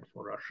Russia and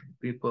for Russian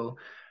people.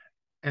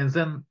 And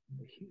then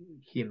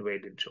he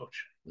invaded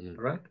Georgia,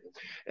 right?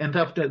 And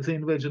after the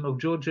invasion of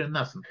Georgia,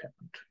 nothing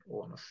happened,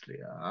 honestly.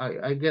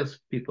 I guess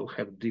people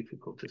have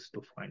difficulties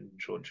to find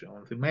Georgia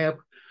on the map.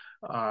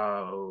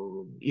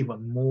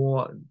 Even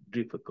more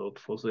difficult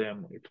for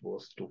them it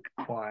was to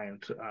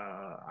find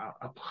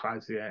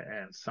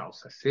Abkhazia and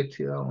South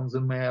Ossetia on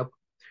the map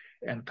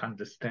and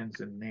understand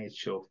the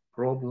nature of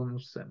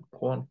problems and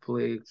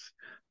conflicts.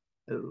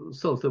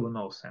 So there were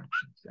no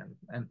sanctions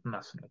and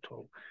nothing at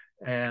all.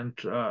 And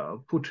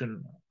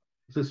Putin,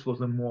 this was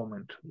a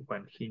moment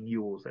when he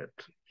knew that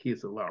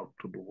he's allowed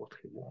to do what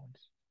he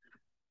wants.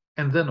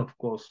 And then, of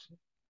course,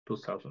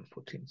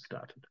 2014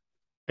 started.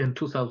 And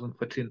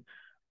 2014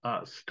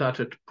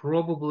 started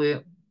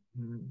probably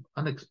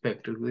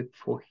unexpectedly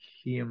for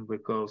him,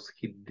 because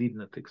he did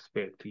not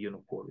expect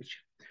Yanukovych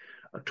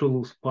to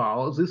lose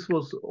power. This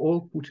was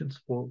all Putin's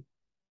fault.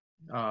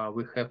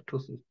 We have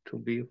to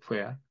be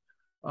fair.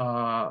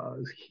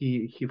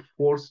 He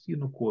forced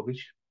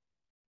Yanukovych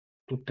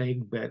to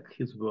take back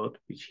his word,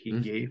 which he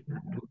gave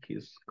to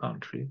his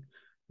country,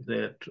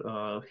 that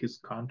his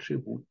country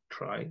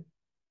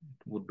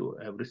would do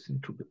everything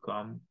to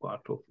become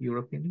part of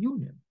European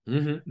Union.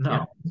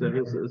 Now, there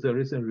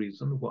is a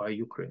reason why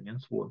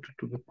Ukrainians wanted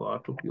to be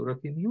part of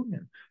European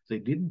Union. They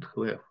didn't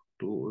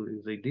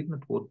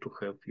want to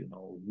have,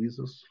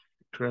 visas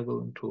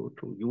traveling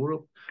to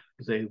Europe.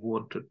 They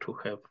wanted to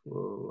have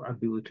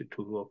ability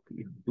to work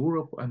in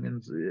Europe. I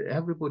mean,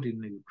 everybody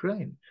in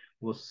Ukraine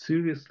was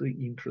seriously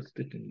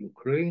interested in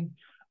Ukraine.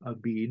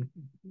 being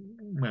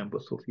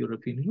members of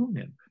European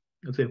Union.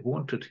 They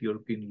wanted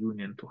European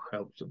Union to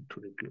help them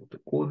to rebuild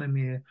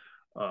economy,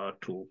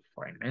 to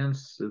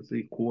finance the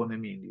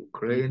economy in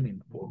Ukraine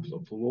in forms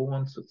of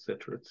loans,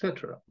 etc.,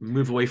 etc.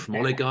 Move away from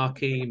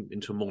oligarchy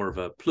into more of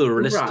a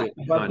pluralistic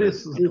but kind of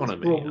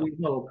economy.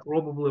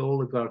 Probably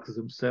oligarchs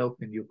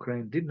themselves in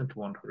Ukraine didn't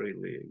want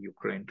really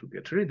Ukraine to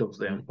get rid of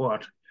them,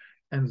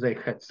 and they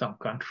had some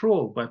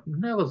control, but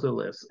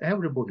nevertheless,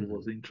 everybody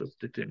was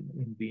interested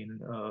in being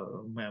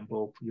a member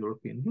of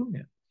European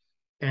Union.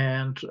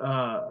 And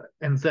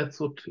that's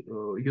what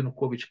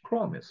Yanukovych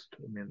promised.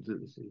 I mean,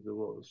 there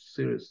were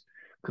serious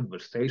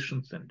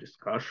conversations and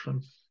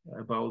discussions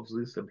about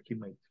this, and he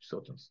made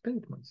certain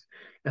statements.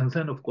 And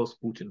then, of course,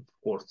 Putin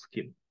forced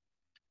him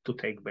to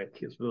take back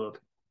his word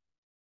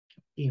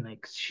in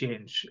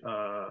exchange,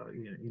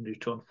 in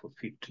return for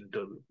 $15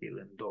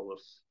 billion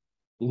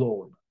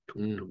loan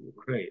to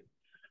Ukraine.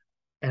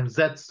 And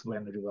that's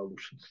when the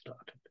revolution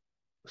started.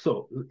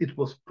 So it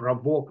was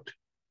provoked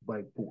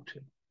by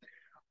Putin.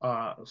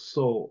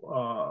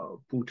 So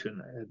Putin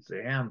at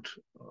the end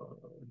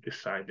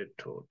decided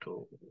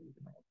to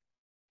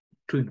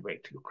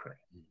invade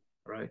Ukraine,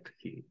 right?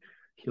 He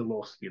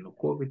lost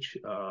Yanukovych,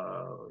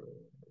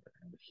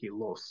 and he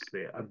lost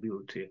the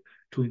ability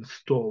to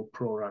install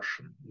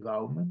pro-Russian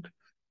government.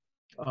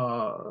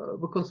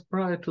 Because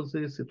prior to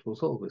this, it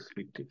was always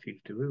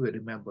 50-50. We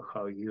remember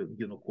how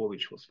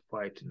Yanukovych was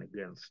fighting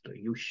against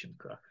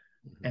Yushchenko,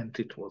 and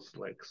it was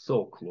like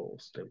so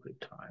close every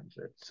time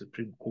that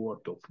Supreme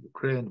Court of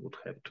Ukraine would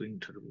have to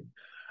intervene.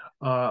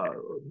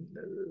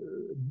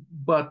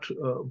 But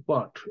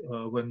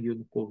when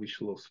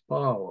Yanukovych lost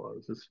power,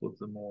 this was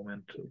the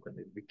moment when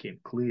it became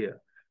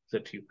clear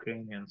that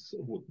Ukrainians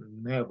would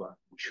never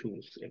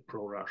choose a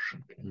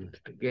pro-Russian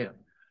candidate again.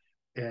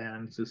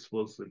 And this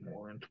was the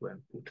moment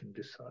when Putin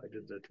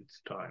decided that it's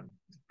time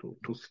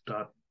to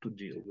start to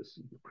deal with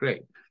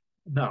Ukraine.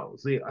 Now,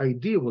 the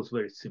idea was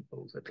very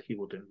simple, that he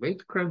would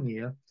invade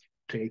Crimea,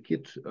 take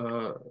it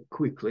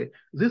quickly.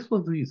 This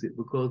was easy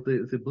because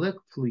the Black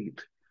Fleet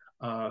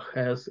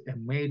has a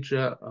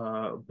major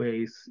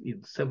base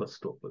in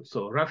Sevastopol.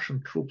 So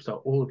Russian troops are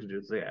already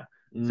there.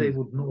 They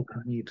would not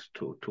need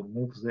to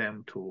move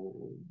them,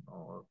 to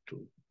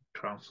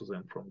transfer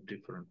them from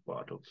different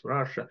parts of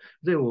Russia.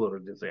 They were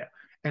already there.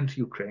 And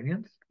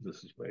Ukrainians,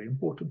 this is very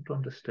important to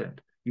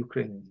understand,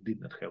 Ukrainians did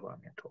not have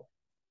army at all.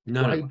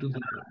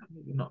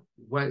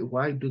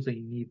 Why do they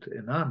need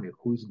an army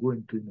who is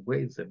going to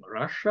invade them?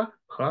 Russia?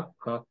 Ha,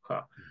 ha,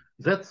 ha.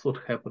 That's what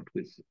happened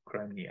with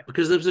Crimea.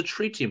 Because there was a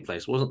treaty in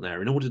place, wasn't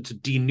there, in order to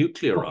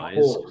denuclearize?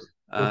 Of course.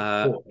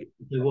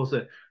 There was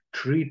a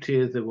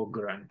treaty, there were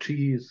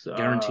guarantees.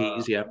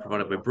 Guarantees,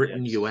 provided by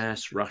Britain,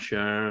 US,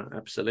 Russia,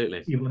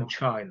 absolutely. Even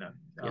China,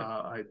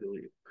 I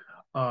believe.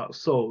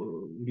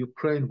 So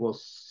Ukraine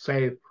was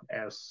safe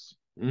as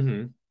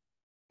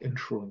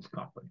insurance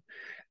company.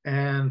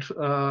 And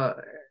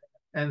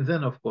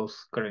then, of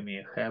course,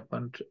 Crimea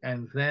happened.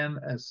 And then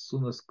as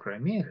soon as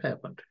Crimea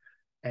happened,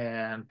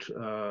 and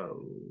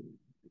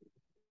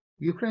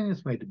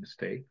Ukrainians made a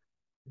mistake,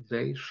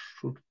 they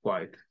should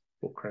fight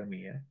for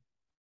Crimea.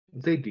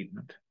 They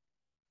didn't.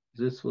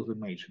 This was a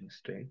major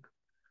mistake.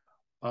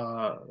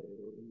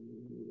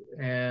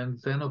 And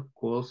then, of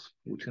course,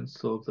 Putin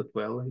thought that,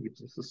 well, if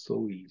this is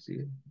so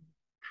easy,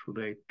 should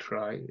I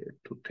try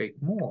to take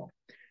more?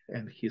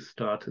 And he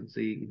started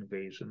the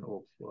invasion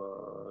of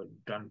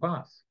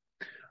Donbass.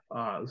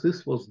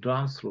 This was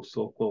done through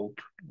so-called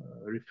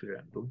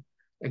referendum.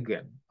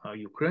 Again,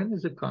 Ukraine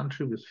is a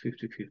country with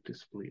 50-50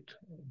 split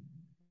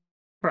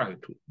prior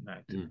to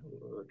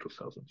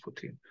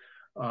 2014.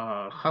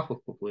 Half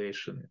of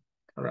population,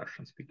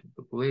 Russian-speaking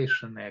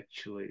population,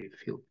 actually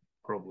feel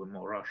probably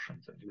more Russian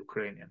than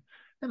Ukrainian.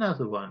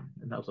 Another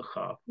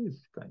half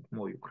is kind of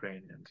more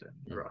Ukrainian than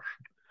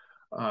Russian.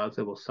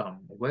 There were some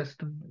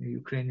Western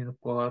Ukrainian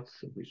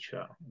parts, which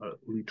are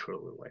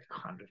literally like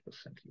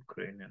 100%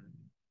 Ukrainian,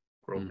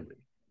 probably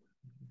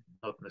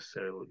not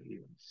necessarily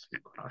even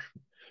speak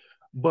Russian.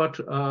 But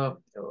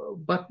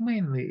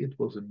mainly it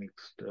was a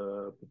mixed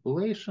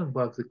population.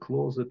 But the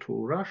closer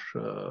to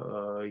Russia,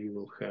 you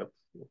will have,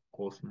 of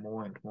course,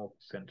 more and more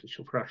percentage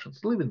of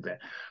Russians living there.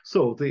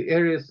 So the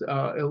areas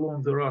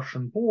along the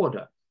Russian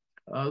border,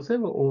 they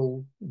were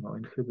all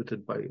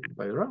inhabited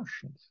by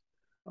Russians.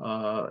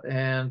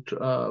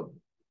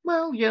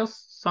 Well, yes,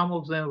 some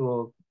of them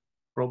were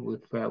probably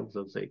felt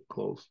that they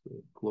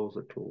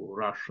closer to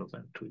Russia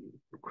than to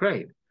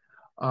Ukraine.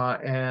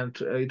 And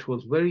it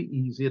was very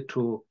easy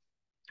to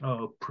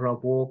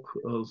provoke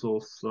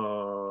those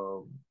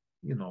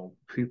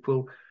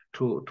people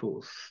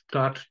to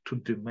start to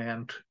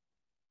demand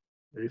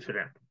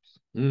referendums.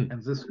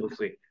 And this was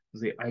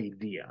the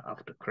idea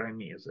after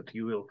Crimea, that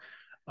you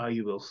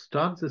will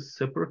start this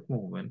separate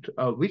movement,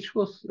 which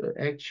was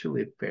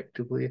actually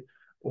effectively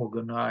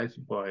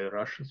organized by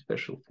Russian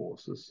special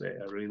forces. They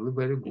are really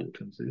very good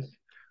in this.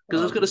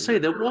 Because I was going to say,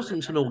 there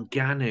wasn't an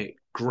organic,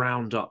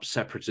 ground-up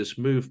separatist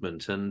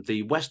movement, and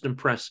the Western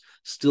press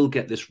still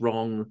get this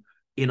wrong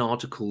in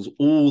articles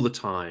all the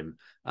time.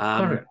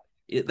 Correct.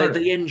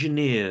 They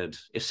engineered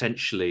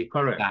essentially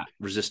Correct. that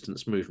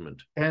resistance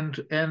movement. And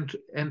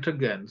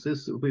again,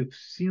 we've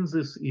seen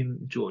this in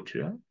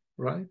Georgia,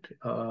 right,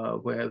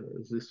 where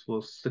this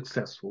was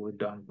successfully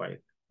done by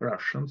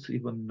Russians.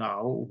 Even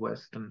now,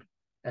 Western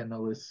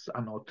analysts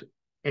are not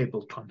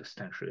able to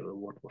understand really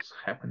what was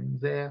happening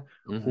there,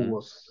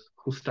 who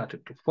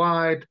started to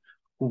fight,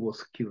 who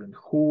was killing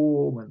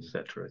whom,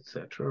 etc.,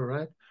 etc.,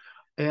 right?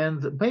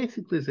 And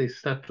basically, they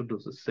start to do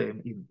the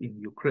same in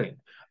Ukraine.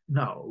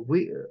 Now,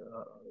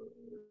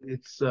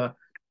 it's a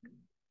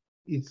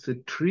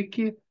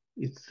tricky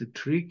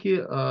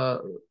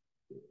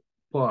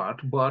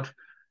part, but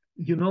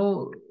you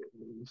know,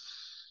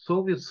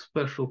 Soviet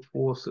special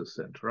forces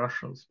and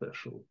Russian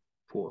special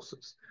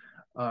forces,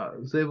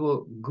 they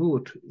were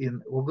good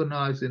in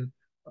organizing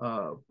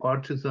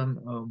partisan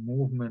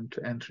movement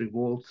and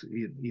revolts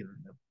in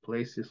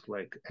places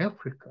like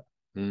Africa.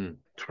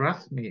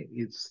 Trust me,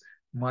 it's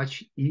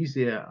much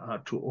easier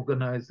to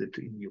organize it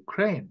in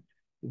Ukraine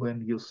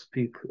when you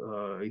speak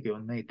your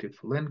native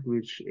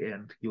language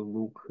and you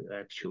look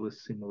actually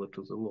similar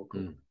to the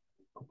local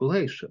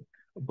population.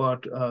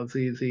 But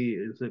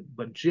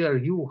but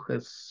GRU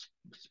has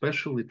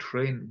specially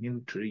trained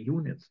military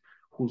units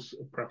whose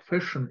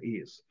profession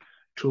is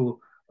to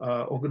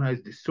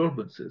organize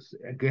disturbances,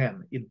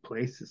 again, in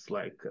places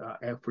like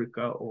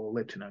Africa or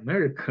Latin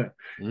America.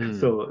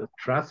 So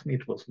trust me,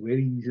 it was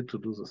very easy to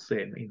do the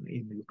same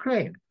in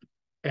Ukraine.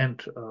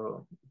 And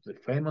the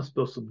famous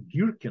person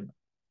Gurkin,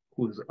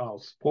 who is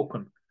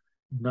outspoken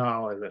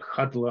now as a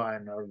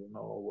hardliner,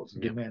 was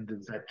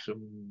demanded that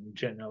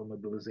general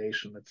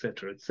mobilization,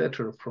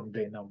 etc., from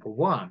day number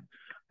one.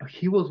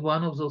 He was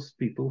one of those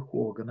people who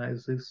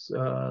organized this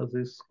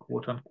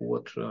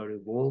quote-unquote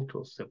revolt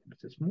or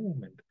separatist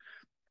movement.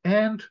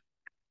 And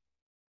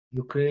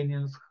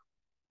Ukrainians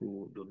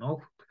who do not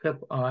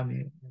have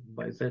army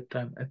by that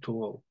time at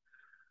all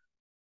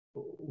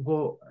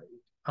were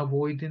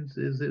avoiding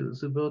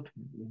the word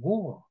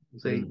war.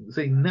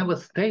 They never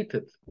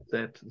stated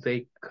that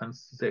they're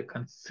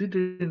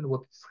considering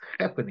what's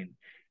happening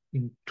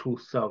in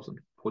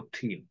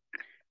 2014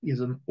 is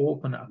an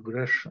open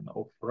aggression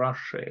of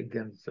Russia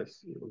against the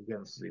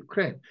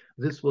Ukraine.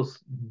 This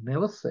was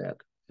never said.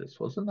 This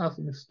was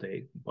another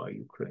mistake by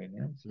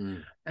Ukrainians.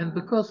 And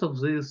because of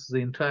this, the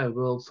entire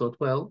world thought,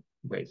 well,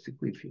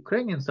 basically, if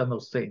Ukrainians are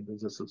not saying that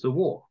this is a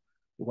war,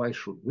 why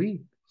should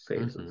we say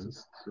that this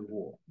is a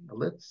war?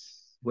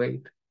 Let's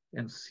wait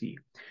and see.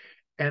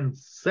 And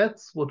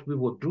that's what we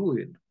were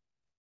doing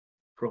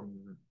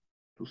from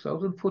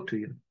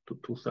 2014 to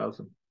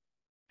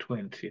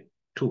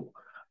 2022.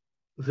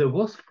 There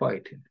was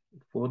fighting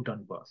for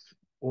Donbass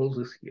all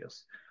these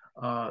years.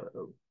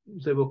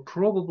 There were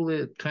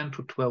probably 10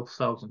 to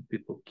 12,000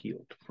 people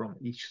killed from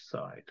each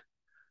side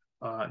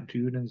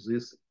during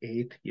this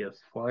 8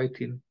 years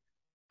fighting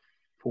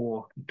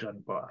for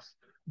Donbass.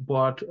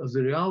 But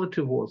the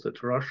reality was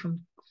that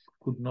Russians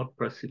could not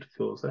proceed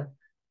further,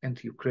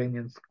 and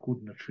Ukrainians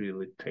could not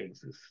really take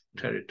these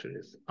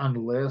territories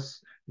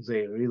unless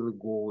they really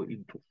go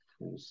into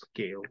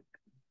full-scale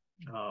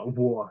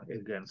war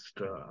against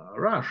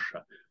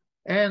Russia.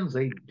 And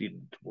they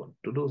didn't want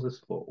to do this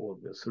for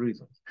obvious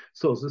reasons.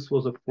 So this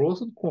was a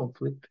frozen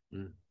conflict.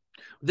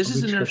 This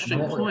is an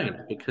interesting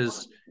point,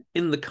 because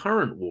in the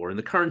current war, in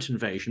the current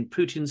invasion,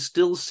 Putin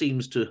still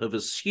seems to have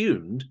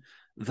assumed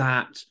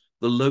that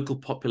the local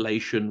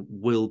population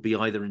will be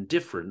either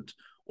indifferent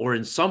or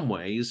in some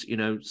ways,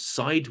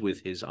 side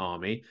with his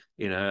army,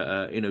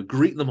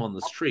 greet them on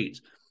the street.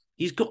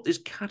 He's got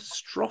this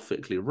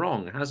catastrophically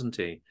wrong, hasn't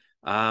he?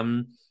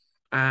 And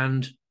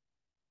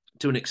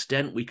to an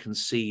extent, we can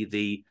see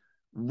the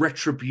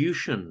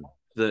retribution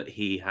that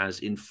he has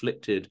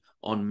inflicted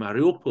on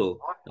Mariupol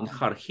and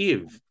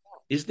Kharkiv.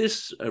 Is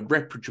this a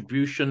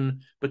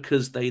retribution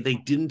because they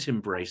didn't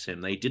embrace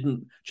him? They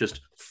didn't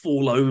just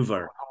fall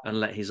over and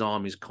let his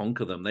armies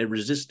conquer them. They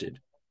resisted.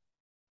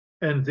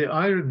 And the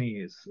irony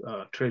is,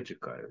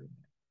 tragic irony,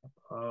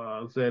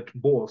 that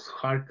both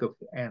Kharkiv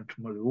and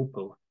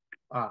Mariupol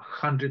are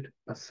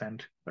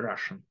 100%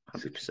 Russian.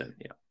 100%,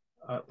 yeah.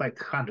 Like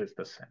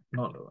 100%.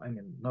 Not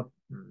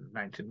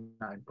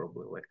 99,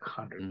 probably like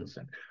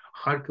 100%.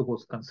 Kharkiv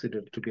was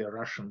considered to be a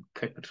Russian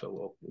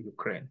capital of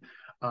Ukraine.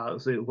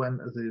 When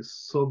the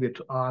Soviet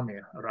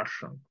army,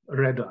 Russian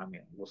Red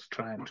Army, was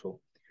trying to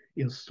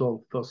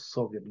install first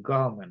Soviet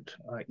government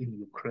in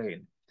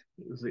Ukraine,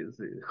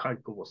 the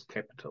Kharkiv was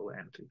capital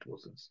and it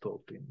was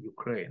installed in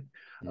Ukraine.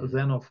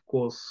 Then, of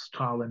course,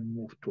 Stalin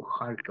moved to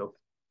Kharkiv,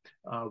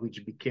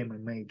 which became a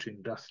major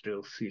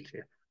industrial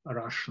city.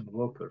 Russian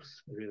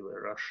workers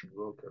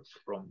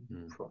from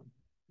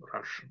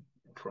Russian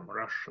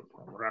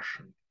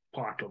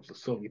part of the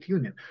Soviet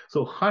Union.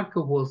 So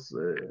Kharkiv was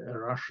a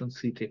Russian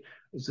city.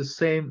 The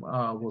same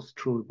was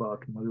true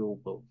about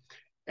Mariupol.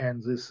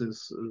 And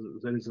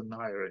there is an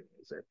irony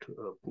that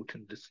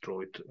Putin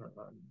destroyed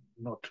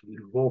not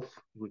Lvov,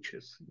 which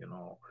is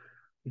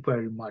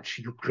very much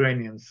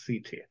Ukrainian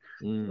city,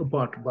 Mm.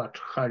 but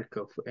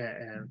Kharkov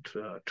and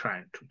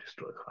trying to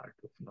destroy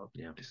Kharkov, not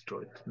Yeah.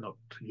 destroy it, not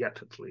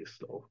yet at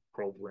least, or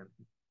probably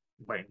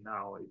by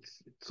now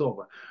it's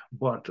over.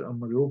 But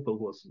Mariupol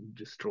was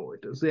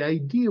destroyed. The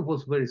idea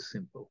was very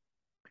simple,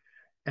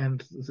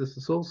 and this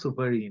is also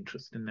very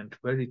interesting and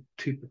very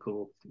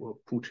typical of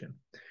Putin.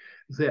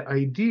 The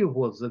idea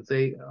was that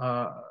they,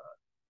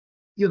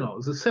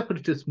 the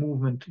separatist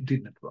movement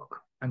did not work.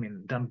 I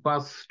mean,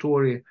 Donbass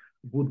story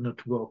would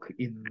not work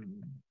in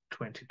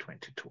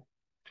 2022.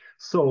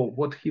 So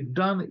what he'd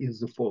done is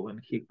the following.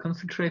 He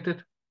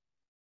concentrated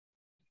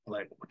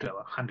like whatever,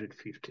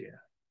 150,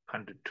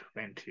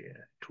 120,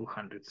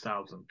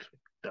 200,000,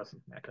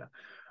 doesn't matter,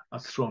 a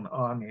strong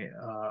army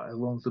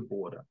along the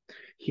border.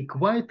 He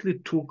quietly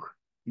took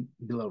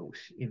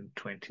Belarus in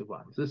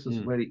 21. This is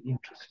very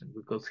interesting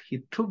because he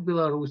took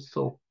Belarus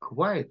so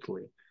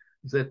quietly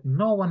that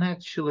no one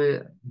actually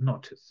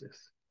noticed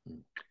this.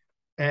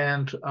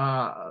 And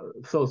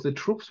so the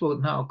troops were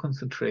now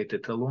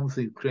concentrated along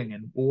the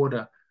Ukrainian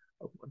border,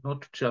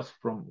 not just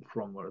from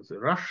the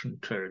Russian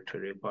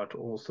territory, but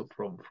also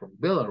from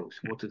Belarus.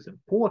 What is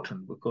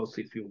important, because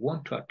if you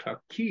want to attack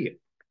Kiev,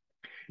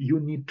 you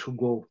need to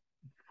go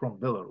from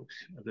Belarus.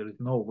 There is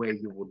no way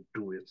you would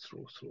do it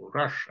through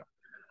Russia.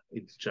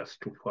 It's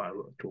just too far.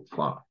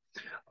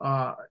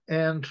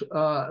 And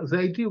the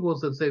idea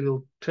was that they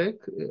will take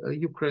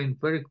Ukraine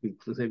very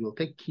quickly. They will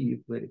take Kiev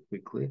very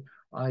quickly,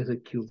 either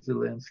kill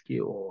Zelensky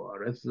or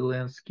arrest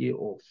Zelensky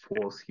or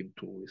force him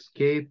to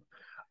escape,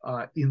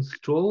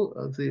 install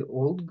the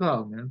old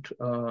government.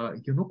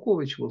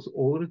 Yanukovych was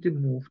already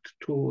moved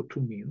to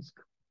Minsk.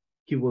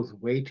 He was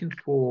waiting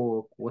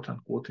for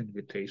quote-unquote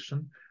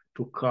invitation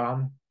to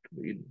come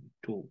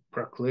to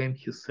proclaim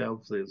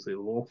himself the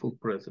lawful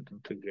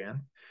president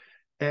again.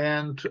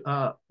 And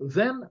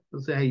then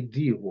the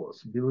idea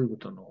was, believe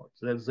it or not,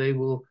 that they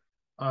will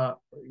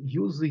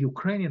use the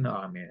Ukrainian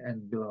army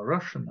and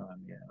Belarusian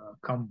army,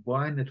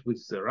 combine it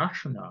with the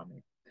Russian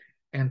army,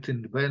 and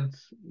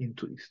advance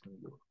into Eastern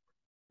Europe,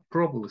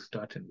 probably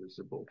starting with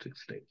the Baltic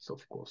states,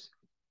 of course.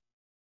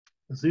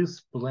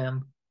 This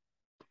plan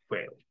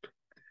failed.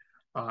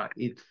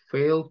 It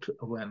failed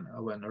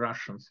when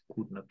Russians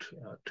could not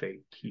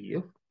take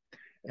Kiev.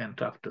 And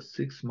after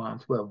 6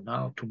 months, well,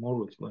 now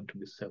tomorrow it's going to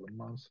be 7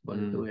 months, by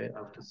the way,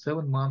 after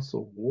 7 months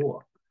of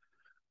war,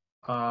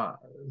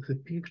 the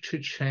picture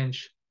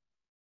changed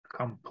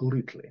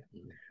completely.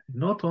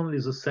 Not only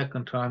the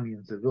second army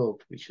in the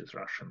world, which is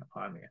Russian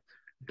army,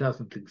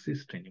 doesn't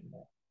exist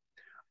anymore.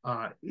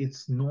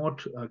 It's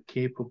not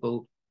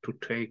capable to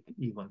take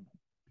even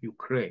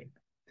Ukraine,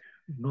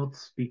 not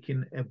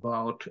speaking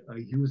about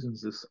using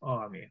this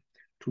army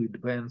to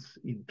advance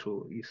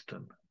into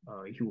Eastern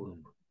Europe.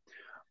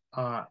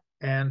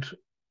 And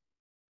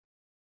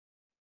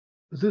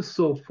this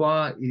so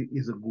far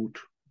is a good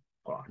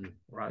part,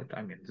 right?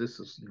 I mean, this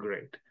is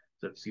great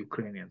that the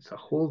Ukrainians are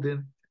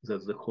holding,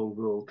 that the whole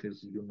world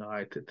is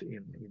united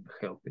in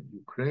helping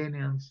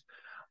Ukrainians.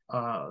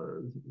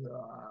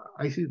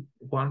 I see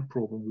one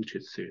problem which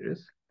is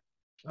serious.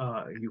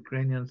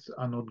 Ukrainians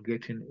are not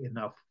getting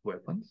enough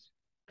weapons.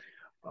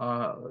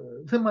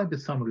 There might be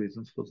some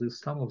reasons for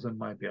this. Some of them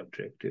might be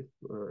objective.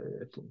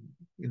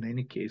 In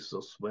any case,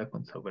 those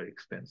weapons are very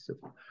expensive.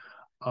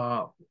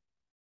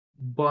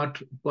 But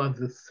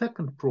the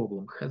second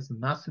problem has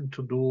nothing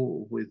to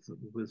do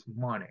with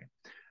money.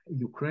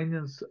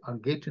 Ukrainians are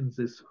getting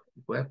these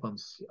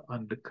weapons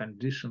under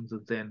conditions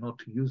that they're not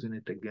using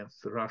it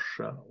against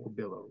Russia or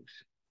Belarus.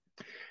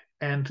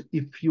 And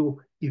if you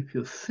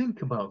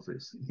think about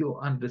this, you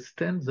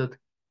understand that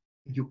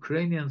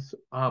Ukrainians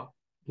are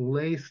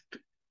placed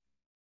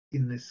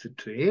in a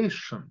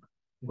situation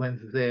when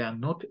they are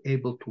not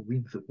able to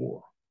win the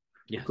war.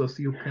 Yes. Because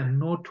you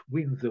cannot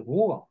win the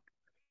war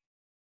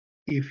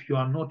if you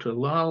are not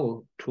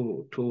allowed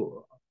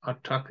to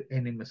attack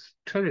enemy's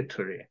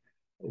territory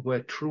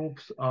where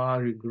troops are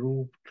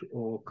regrouped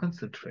or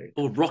concentrated.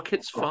 Or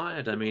rockets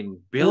fired. I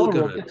mean,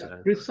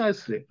 Belgorod.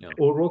 Precisely. Yeah.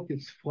 Or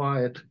rockets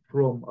fired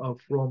from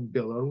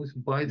Belarus,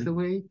 by the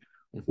way,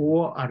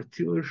 or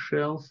artillery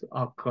shells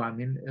are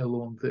coming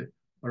along the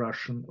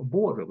Russian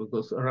border,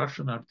 because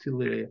Russian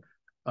artillery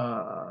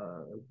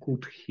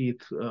could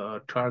hit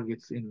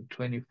targets in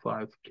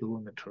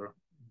 25-kilometer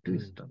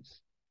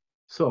distance.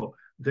 So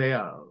they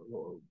are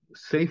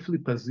safely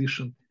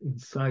positioned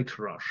inside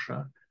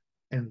Russia,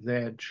 and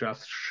they're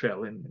just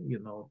shelling,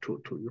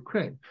 to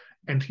Ukraine.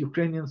 And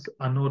Ukrainians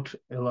are not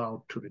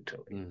allowed to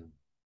retaliate.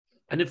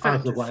 And in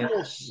fact,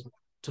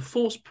 to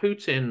force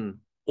Putin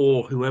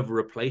or whoever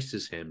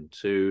replaces him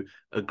to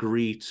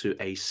agree to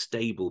a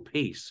stable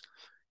peace,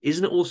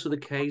 isn't it also the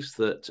case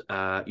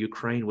that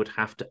Ukraine would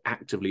have to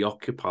actively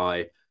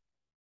occupy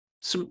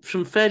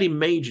some fairly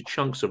major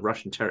chunks of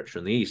Russian territory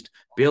in the east,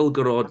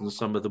 Belgorod and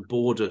some of the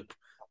border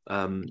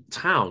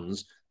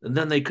towns, and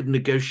then they could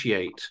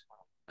negotiate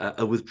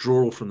a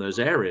withdrawal from those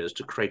areas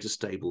to create a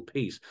stable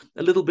peace,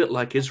 a little bit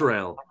like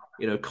Israel,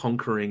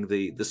 conquering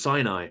the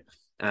Sinai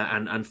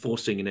and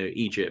forcing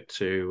Egypt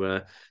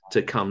to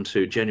come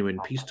to genuine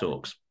peace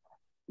talks.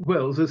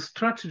 Well, the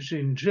strategy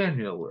in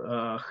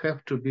general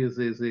have to be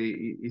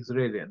the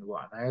Israeli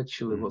one. I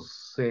actually was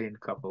saying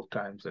a couple of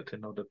times that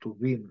in order to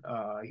win,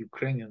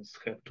 Ukrainians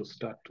have to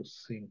start to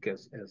think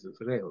as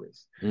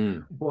Israelis.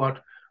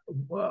 But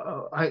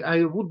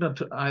I would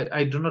not.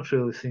 I do not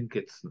really think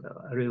it's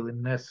really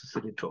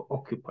necessary to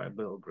occupy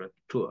Belgrade,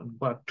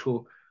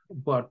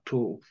 but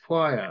to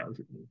fire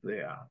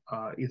there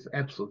is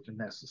absolutely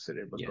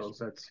necessary because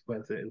that's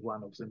where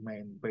one of the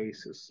main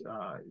bases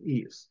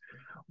is.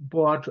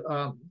 But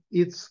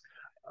it's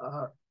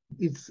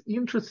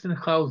interesting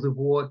how the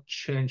war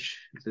changed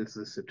the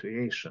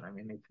situation. I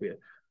mean, if we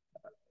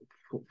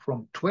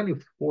from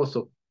 24th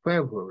of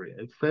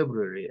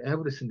February,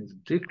 everything is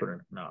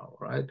different now,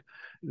 right?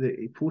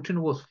 Putin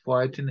was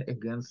fighting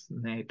against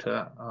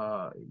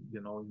NATO,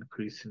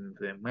 increasing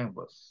the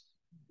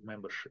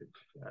membership.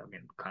 I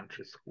mean,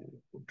 countries who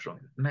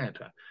joined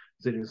NATO.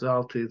 The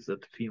result is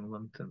that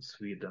Finland and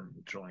Sweden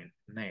joined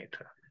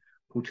NATO.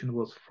 Putin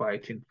was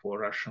fighting for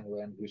Russian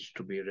language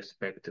to be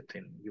respected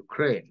in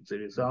Ukraine. The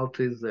result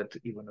is that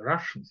even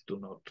Russians do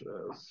not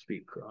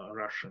speak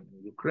Russian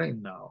in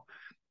Ukraine now.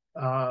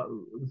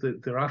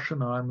 The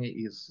Russian army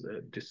is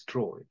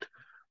destroyed.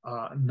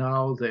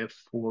 Now they're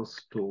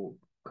forced to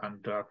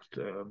conduct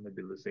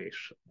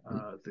mobilization.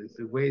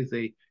 The way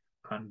they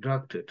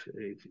conduct it,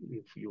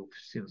 if you've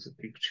seen the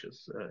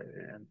pictures,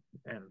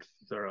 and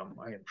there are,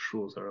 I am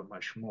sure there are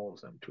much more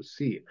of them to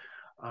see,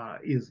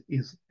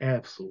 is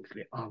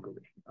absolutely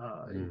ugly.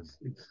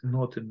 It's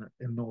not an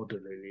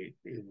orderly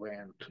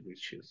event,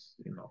 which is,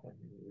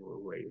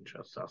 where you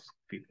just ask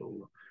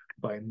people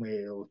by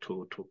mail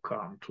to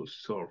come to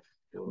serve.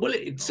 Well,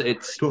 it's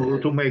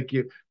to make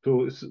you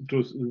to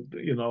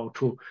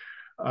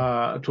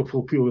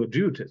fulfill your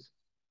duties.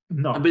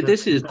 No, but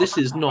this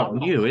is not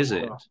new, is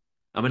it?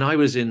 I mean, I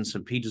was in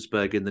St.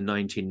 Petersburg in the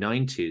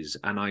 1990s,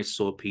 and I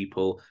saw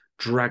people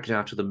dragged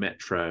out of the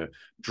metro,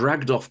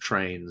 dragged off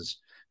trains,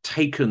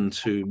 taken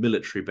to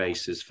military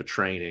bases for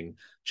training,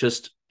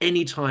 just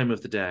any time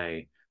of the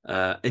day.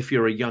 If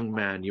you're a young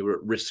man, you're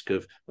at risk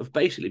of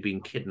basically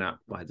being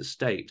kidnapped by the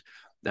state.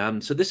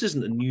 So this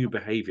isn't a new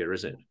behavior,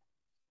 is it?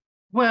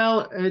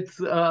 Well, it's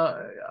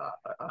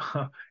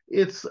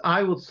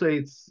I would say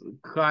it's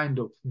kind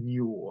of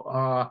new.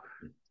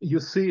 You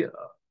see,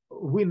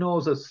 we know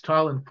that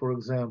Stalin, for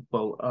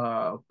example,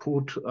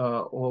 put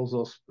all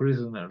those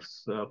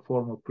prisoners,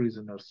 former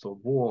prisoners of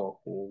war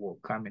who were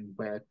coming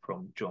back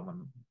from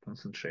German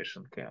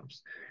concentration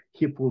camps,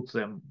 he put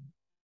them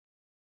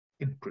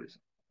in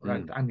prison,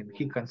 right? I mean,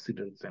 he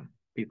considered them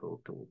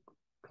people to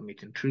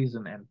committing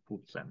treason and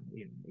put them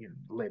in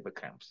labor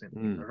camps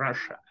in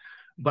Russia.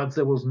 But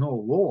there was no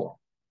law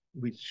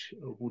which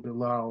would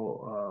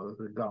allow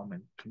the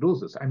government to do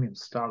this. I mean,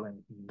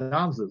 Stalin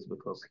does this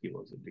because he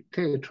was a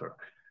dictator.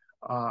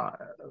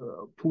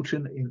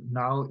 Putin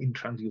now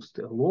introduced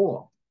a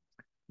law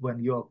when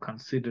you're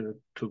considered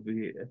to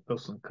be a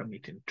person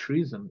committing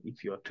treason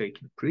if you're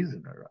taken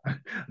prisoner.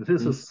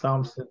 This is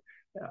something,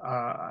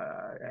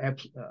 I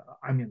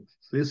mean,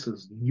 this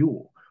is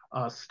new.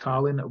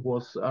 Stalin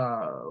was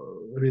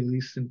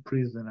releasing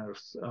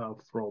prisoners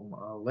from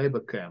labor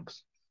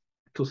camps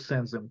to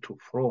send them to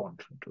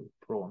front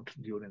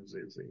during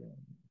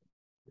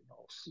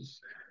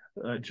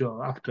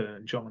after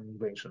German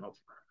invasion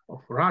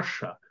of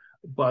Russia.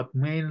 But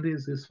mainly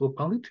these were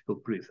political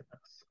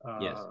prisoners.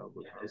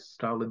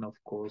 Stalin, of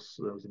course,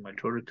 the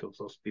majority of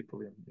those people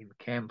in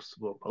camps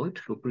were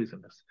political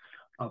prisoners.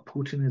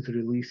 Putin is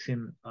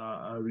releasing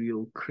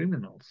real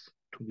criminals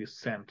to be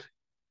sent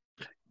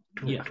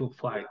to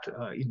fight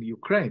in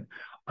Ukraine.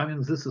 I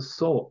mean, this is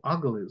so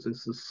ugly.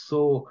 This is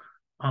so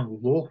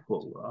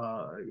unlawful.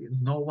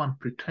 No one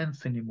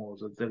pretends anymore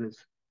that there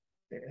is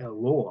a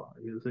law.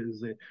 There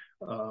is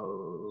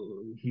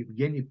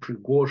Yevgeny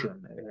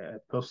Prigozhin, a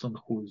person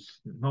who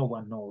is no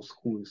one knows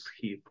who is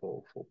he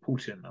for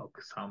Putin.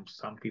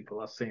 Some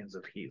people are saying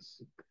that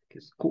he's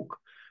his cook.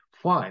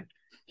 Fine,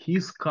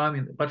 he's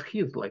coming, but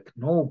he's like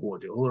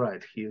nobody. All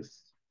right,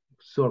 he's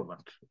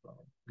servant,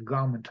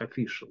 government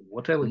official,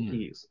 whatever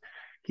he is.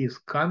 He's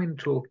coming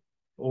to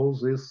all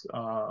these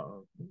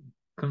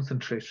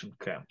concentration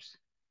camps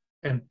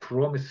and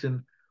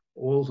promising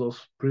all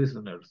those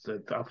prisoners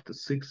that after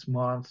 6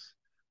 months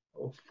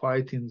of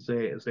fighting,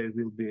 they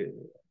will be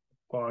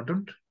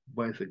pardoned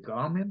by the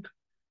government.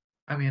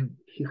 I mean,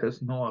 he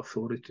has no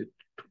authority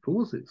to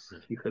do this.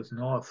 He has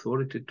no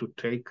authority to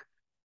take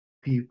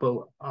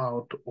people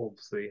out of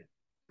the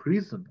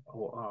prison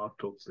or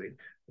out of the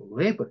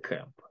labor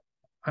camp.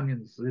 I mean,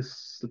 this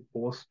is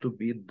supposed to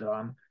be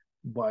done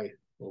by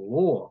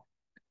law,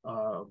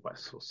 by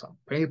some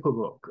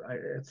paperwork,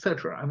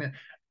 etc. I mean,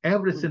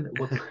 everything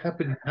what's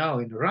happening now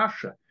in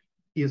Russia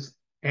is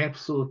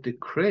absolutely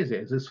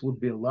crazy. This would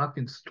be a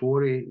laughing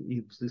story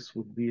if this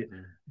would be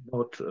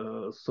not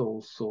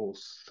so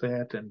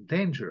sad and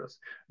dangerous.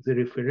 The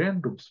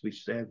referendums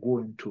which they are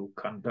going to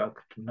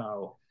conduct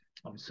now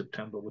on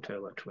September,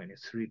 whatever,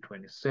 23,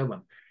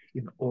 27,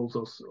 in all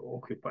those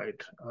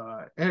occupied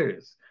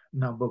areas.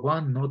 Number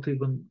one, not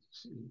even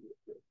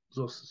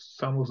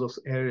some of those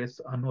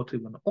areas are not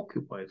even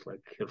occupied,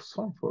 like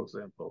Kherson, for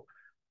example.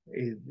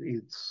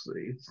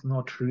 It's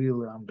not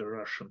really under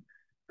Russian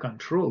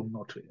control,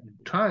 not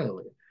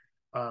entirely.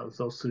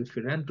 Those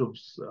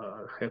referendums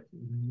have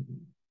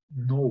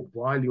no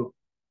value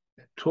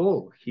at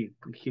all. He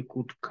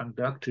could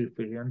conduct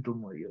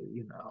referendum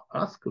in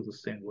Alaska the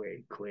same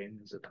way,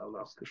 claiming that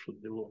Alaska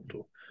should belong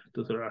to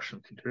the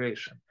Russian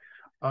Federation.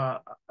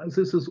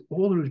 This is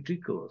all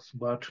ridiculous,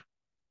 but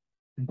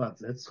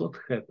that's what's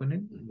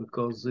happening,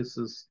 because this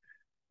is,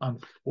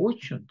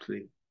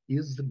 unfortunately,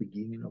 is the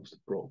beginning of the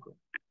program,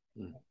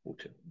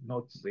 Putin,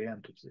 not the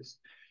end of this.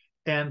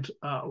 And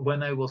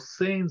when I was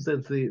saying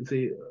that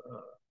the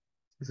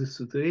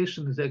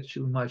situation is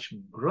actually much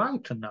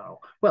brighter now,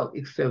 well,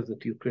 except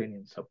that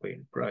Ukrainians are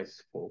paying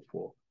price for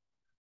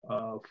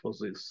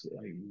this,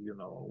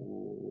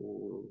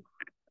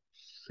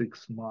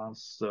 6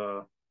 months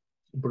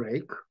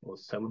break or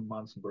 7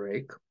 months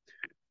break,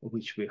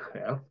 which we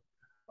have.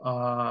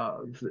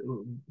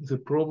 The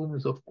problem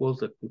is, of course,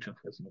 that Putin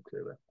has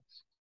nuclear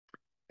weapons.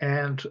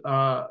 And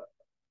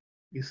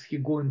is he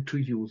going to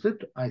use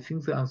it? I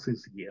think the answer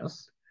is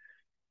yes.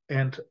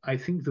 And I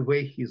think the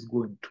way he's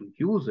going to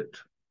use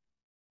it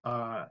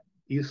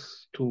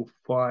is to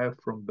fire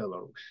from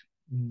Belarus,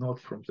 not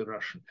from the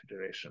Russian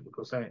Federation,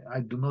 because I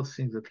do not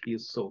think that he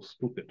is so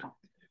stupid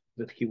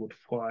that he would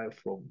fire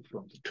from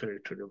the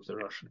territory of the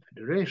Russian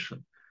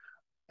Federation.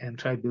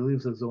 And I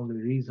believe that the only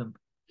reason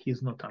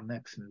he's not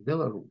annexing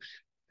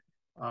Belarus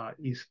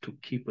is to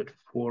keep it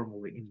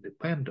formally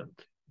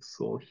independent,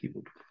 so he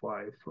would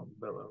fire from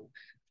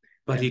Belarus.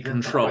 But he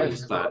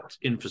controls that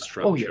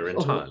infrastructure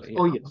entirely.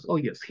 Oh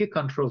yes, he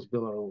controls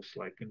Belarus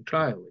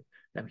entirely,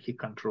 and he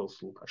controls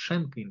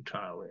Lukashenko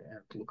entirely,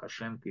 and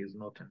Lukashenko is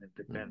not an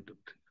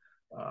independent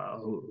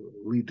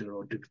leader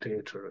or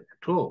dictator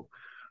at all.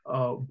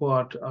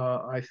 But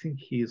I think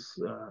he's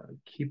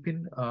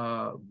keeping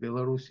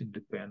Belarus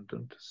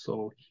independent,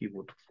 so he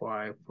would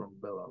fire from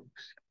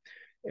Belarus.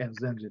 And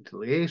then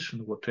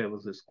retaliation, whatever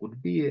this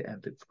could be,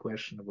 and it's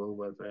questionable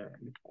whether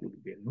it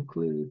could be a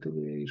nuclear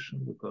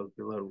retaliation, because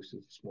Belarus is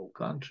a small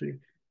country,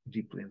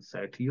 deeply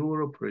inside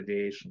Europe,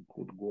 radiation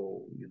could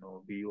go,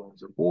 beyond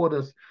the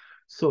borders.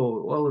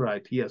 So, all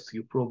right, yes,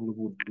 you probably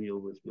would deal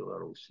with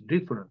Belarus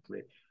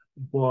differently,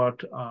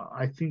 but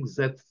I think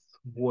that's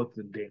what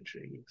the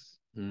danger is.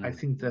 I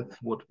think that's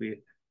what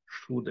we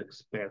should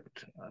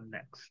expect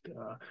next.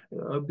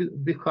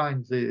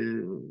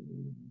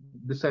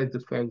 Besides the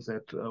fact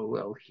that,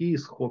 he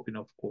is hoping,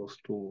 of course,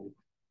 to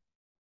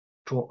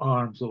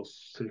arm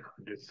those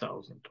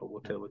 300,000 or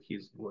whatever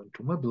he's going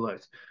to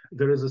mobilize.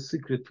 There is a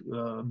secret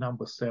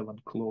number 7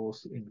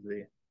 clause in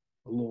the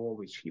law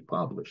which he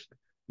published,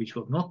 which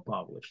was not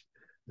published,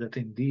 that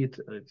indeed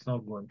it's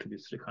not going to be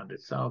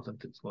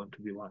 300,000, it's going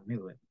to be 1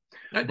 million.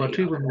 But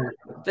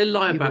they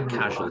lie about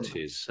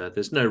casualties.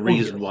 There's no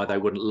reason why they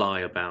wouldn't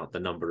lie about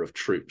the number of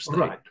troops.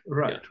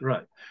 Right.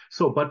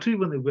 So, but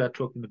even if we are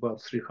talking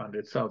about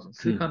 300,000,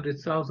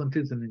 300,000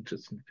 is an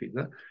interesting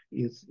figure.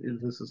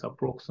 This is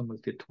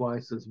approximately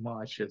twice as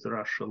much as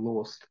Russia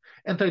lost.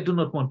 And I do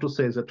not want to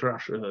say that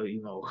Russia,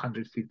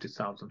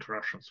 150,000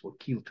 Russians were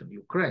killed in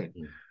Ukraine.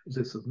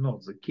 This is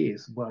not the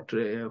case. But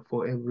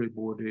for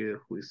everybody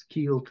who is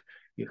killed,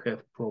 you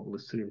have probably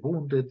 3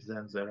 wounded,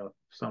 then there are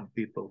some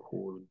people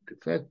who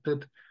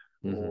defected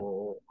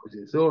or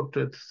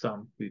deserted,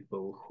 some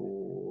people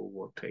who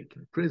were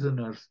taken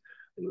prisoners.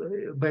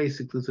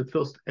 Basically, the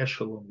first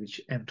echelon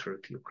which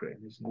entered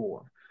Ukraine is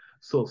gone.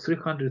 So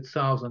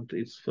 300,000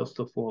 is, first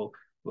of all,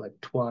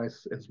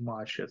 twice as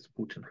much as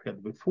Putin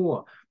had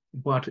before,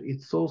 but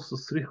it's also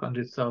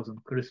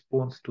 300,000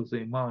 corresponds to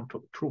the amount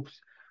of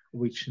troops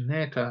which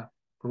NATO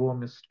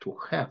promised to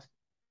have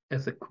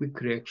as a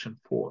quick reaction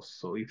force.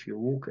 So if you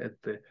look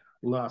at the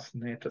last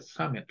NATO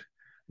summit,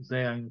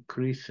 they are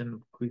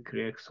increasing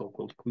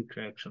so-called quick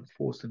reaction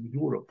force in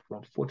Europe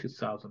from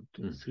 40,000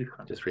 to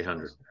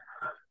 300,000.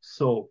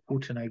 So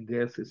Putin, I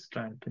guess, is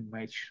trying to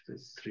match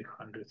this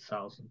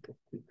 300,000 of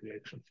quick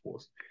reaction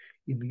force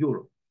in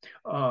Europe.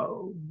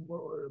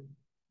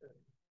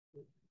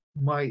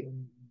 My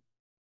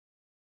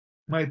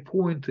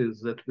point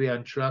is that we are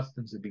just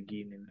in the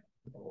beginning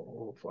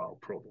of our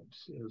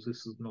problems.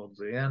 This is not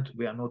the end.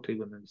 We are not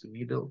even in the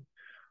middle.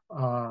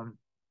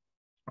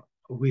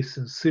 We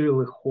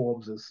sincerely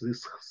hope that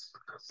this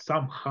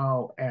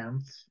somehow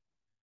ends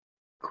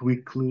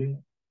quickly,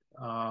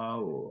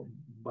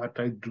 but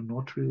I do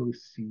not really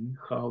see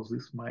how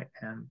this might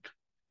end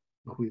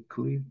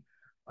quickly.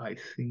 I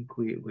think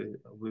we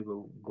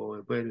will go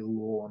a very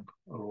long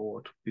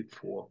road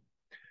before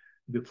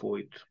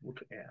it would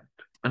end.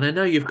 And I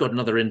know you've got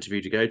another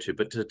interview to go to,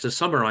 but to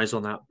summarize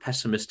on that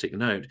pessimistic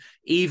note,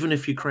 even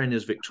if Ukraine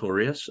is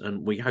victorious,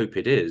 and we hope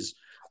it is,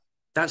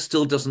 that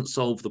still doesn't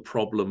solve the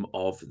problem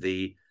of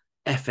the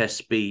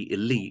FSB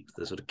elite,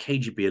 the sort of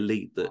KGB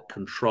elite that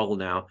control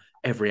now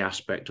every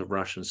aspect of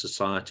Russian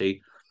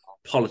society,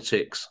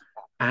 politics,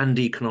 and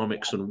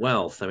economics and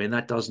wealth. I mean,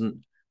 that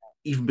doesn't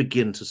even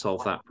begin to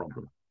solve that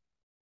problem.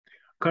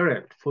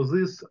 Correct. For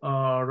this,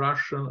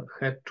 Russia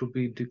had to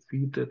be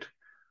defeated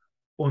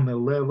on a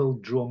level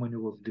Germany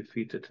was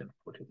defeated in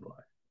 45.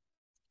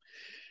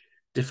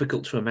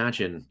 Difficult to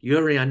imagine.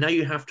 Yuri, I know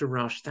you have to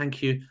rush.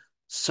 Thank you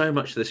so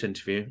much for this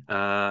interview.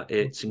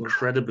 It's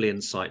incredibly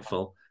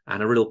insightful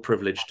and a real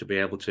privilege to be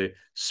able to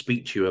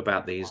speak to you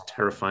about these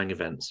terrifying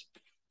events.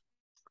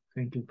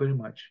 Thank you very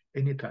much.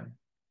 Anytime.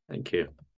 Thank you.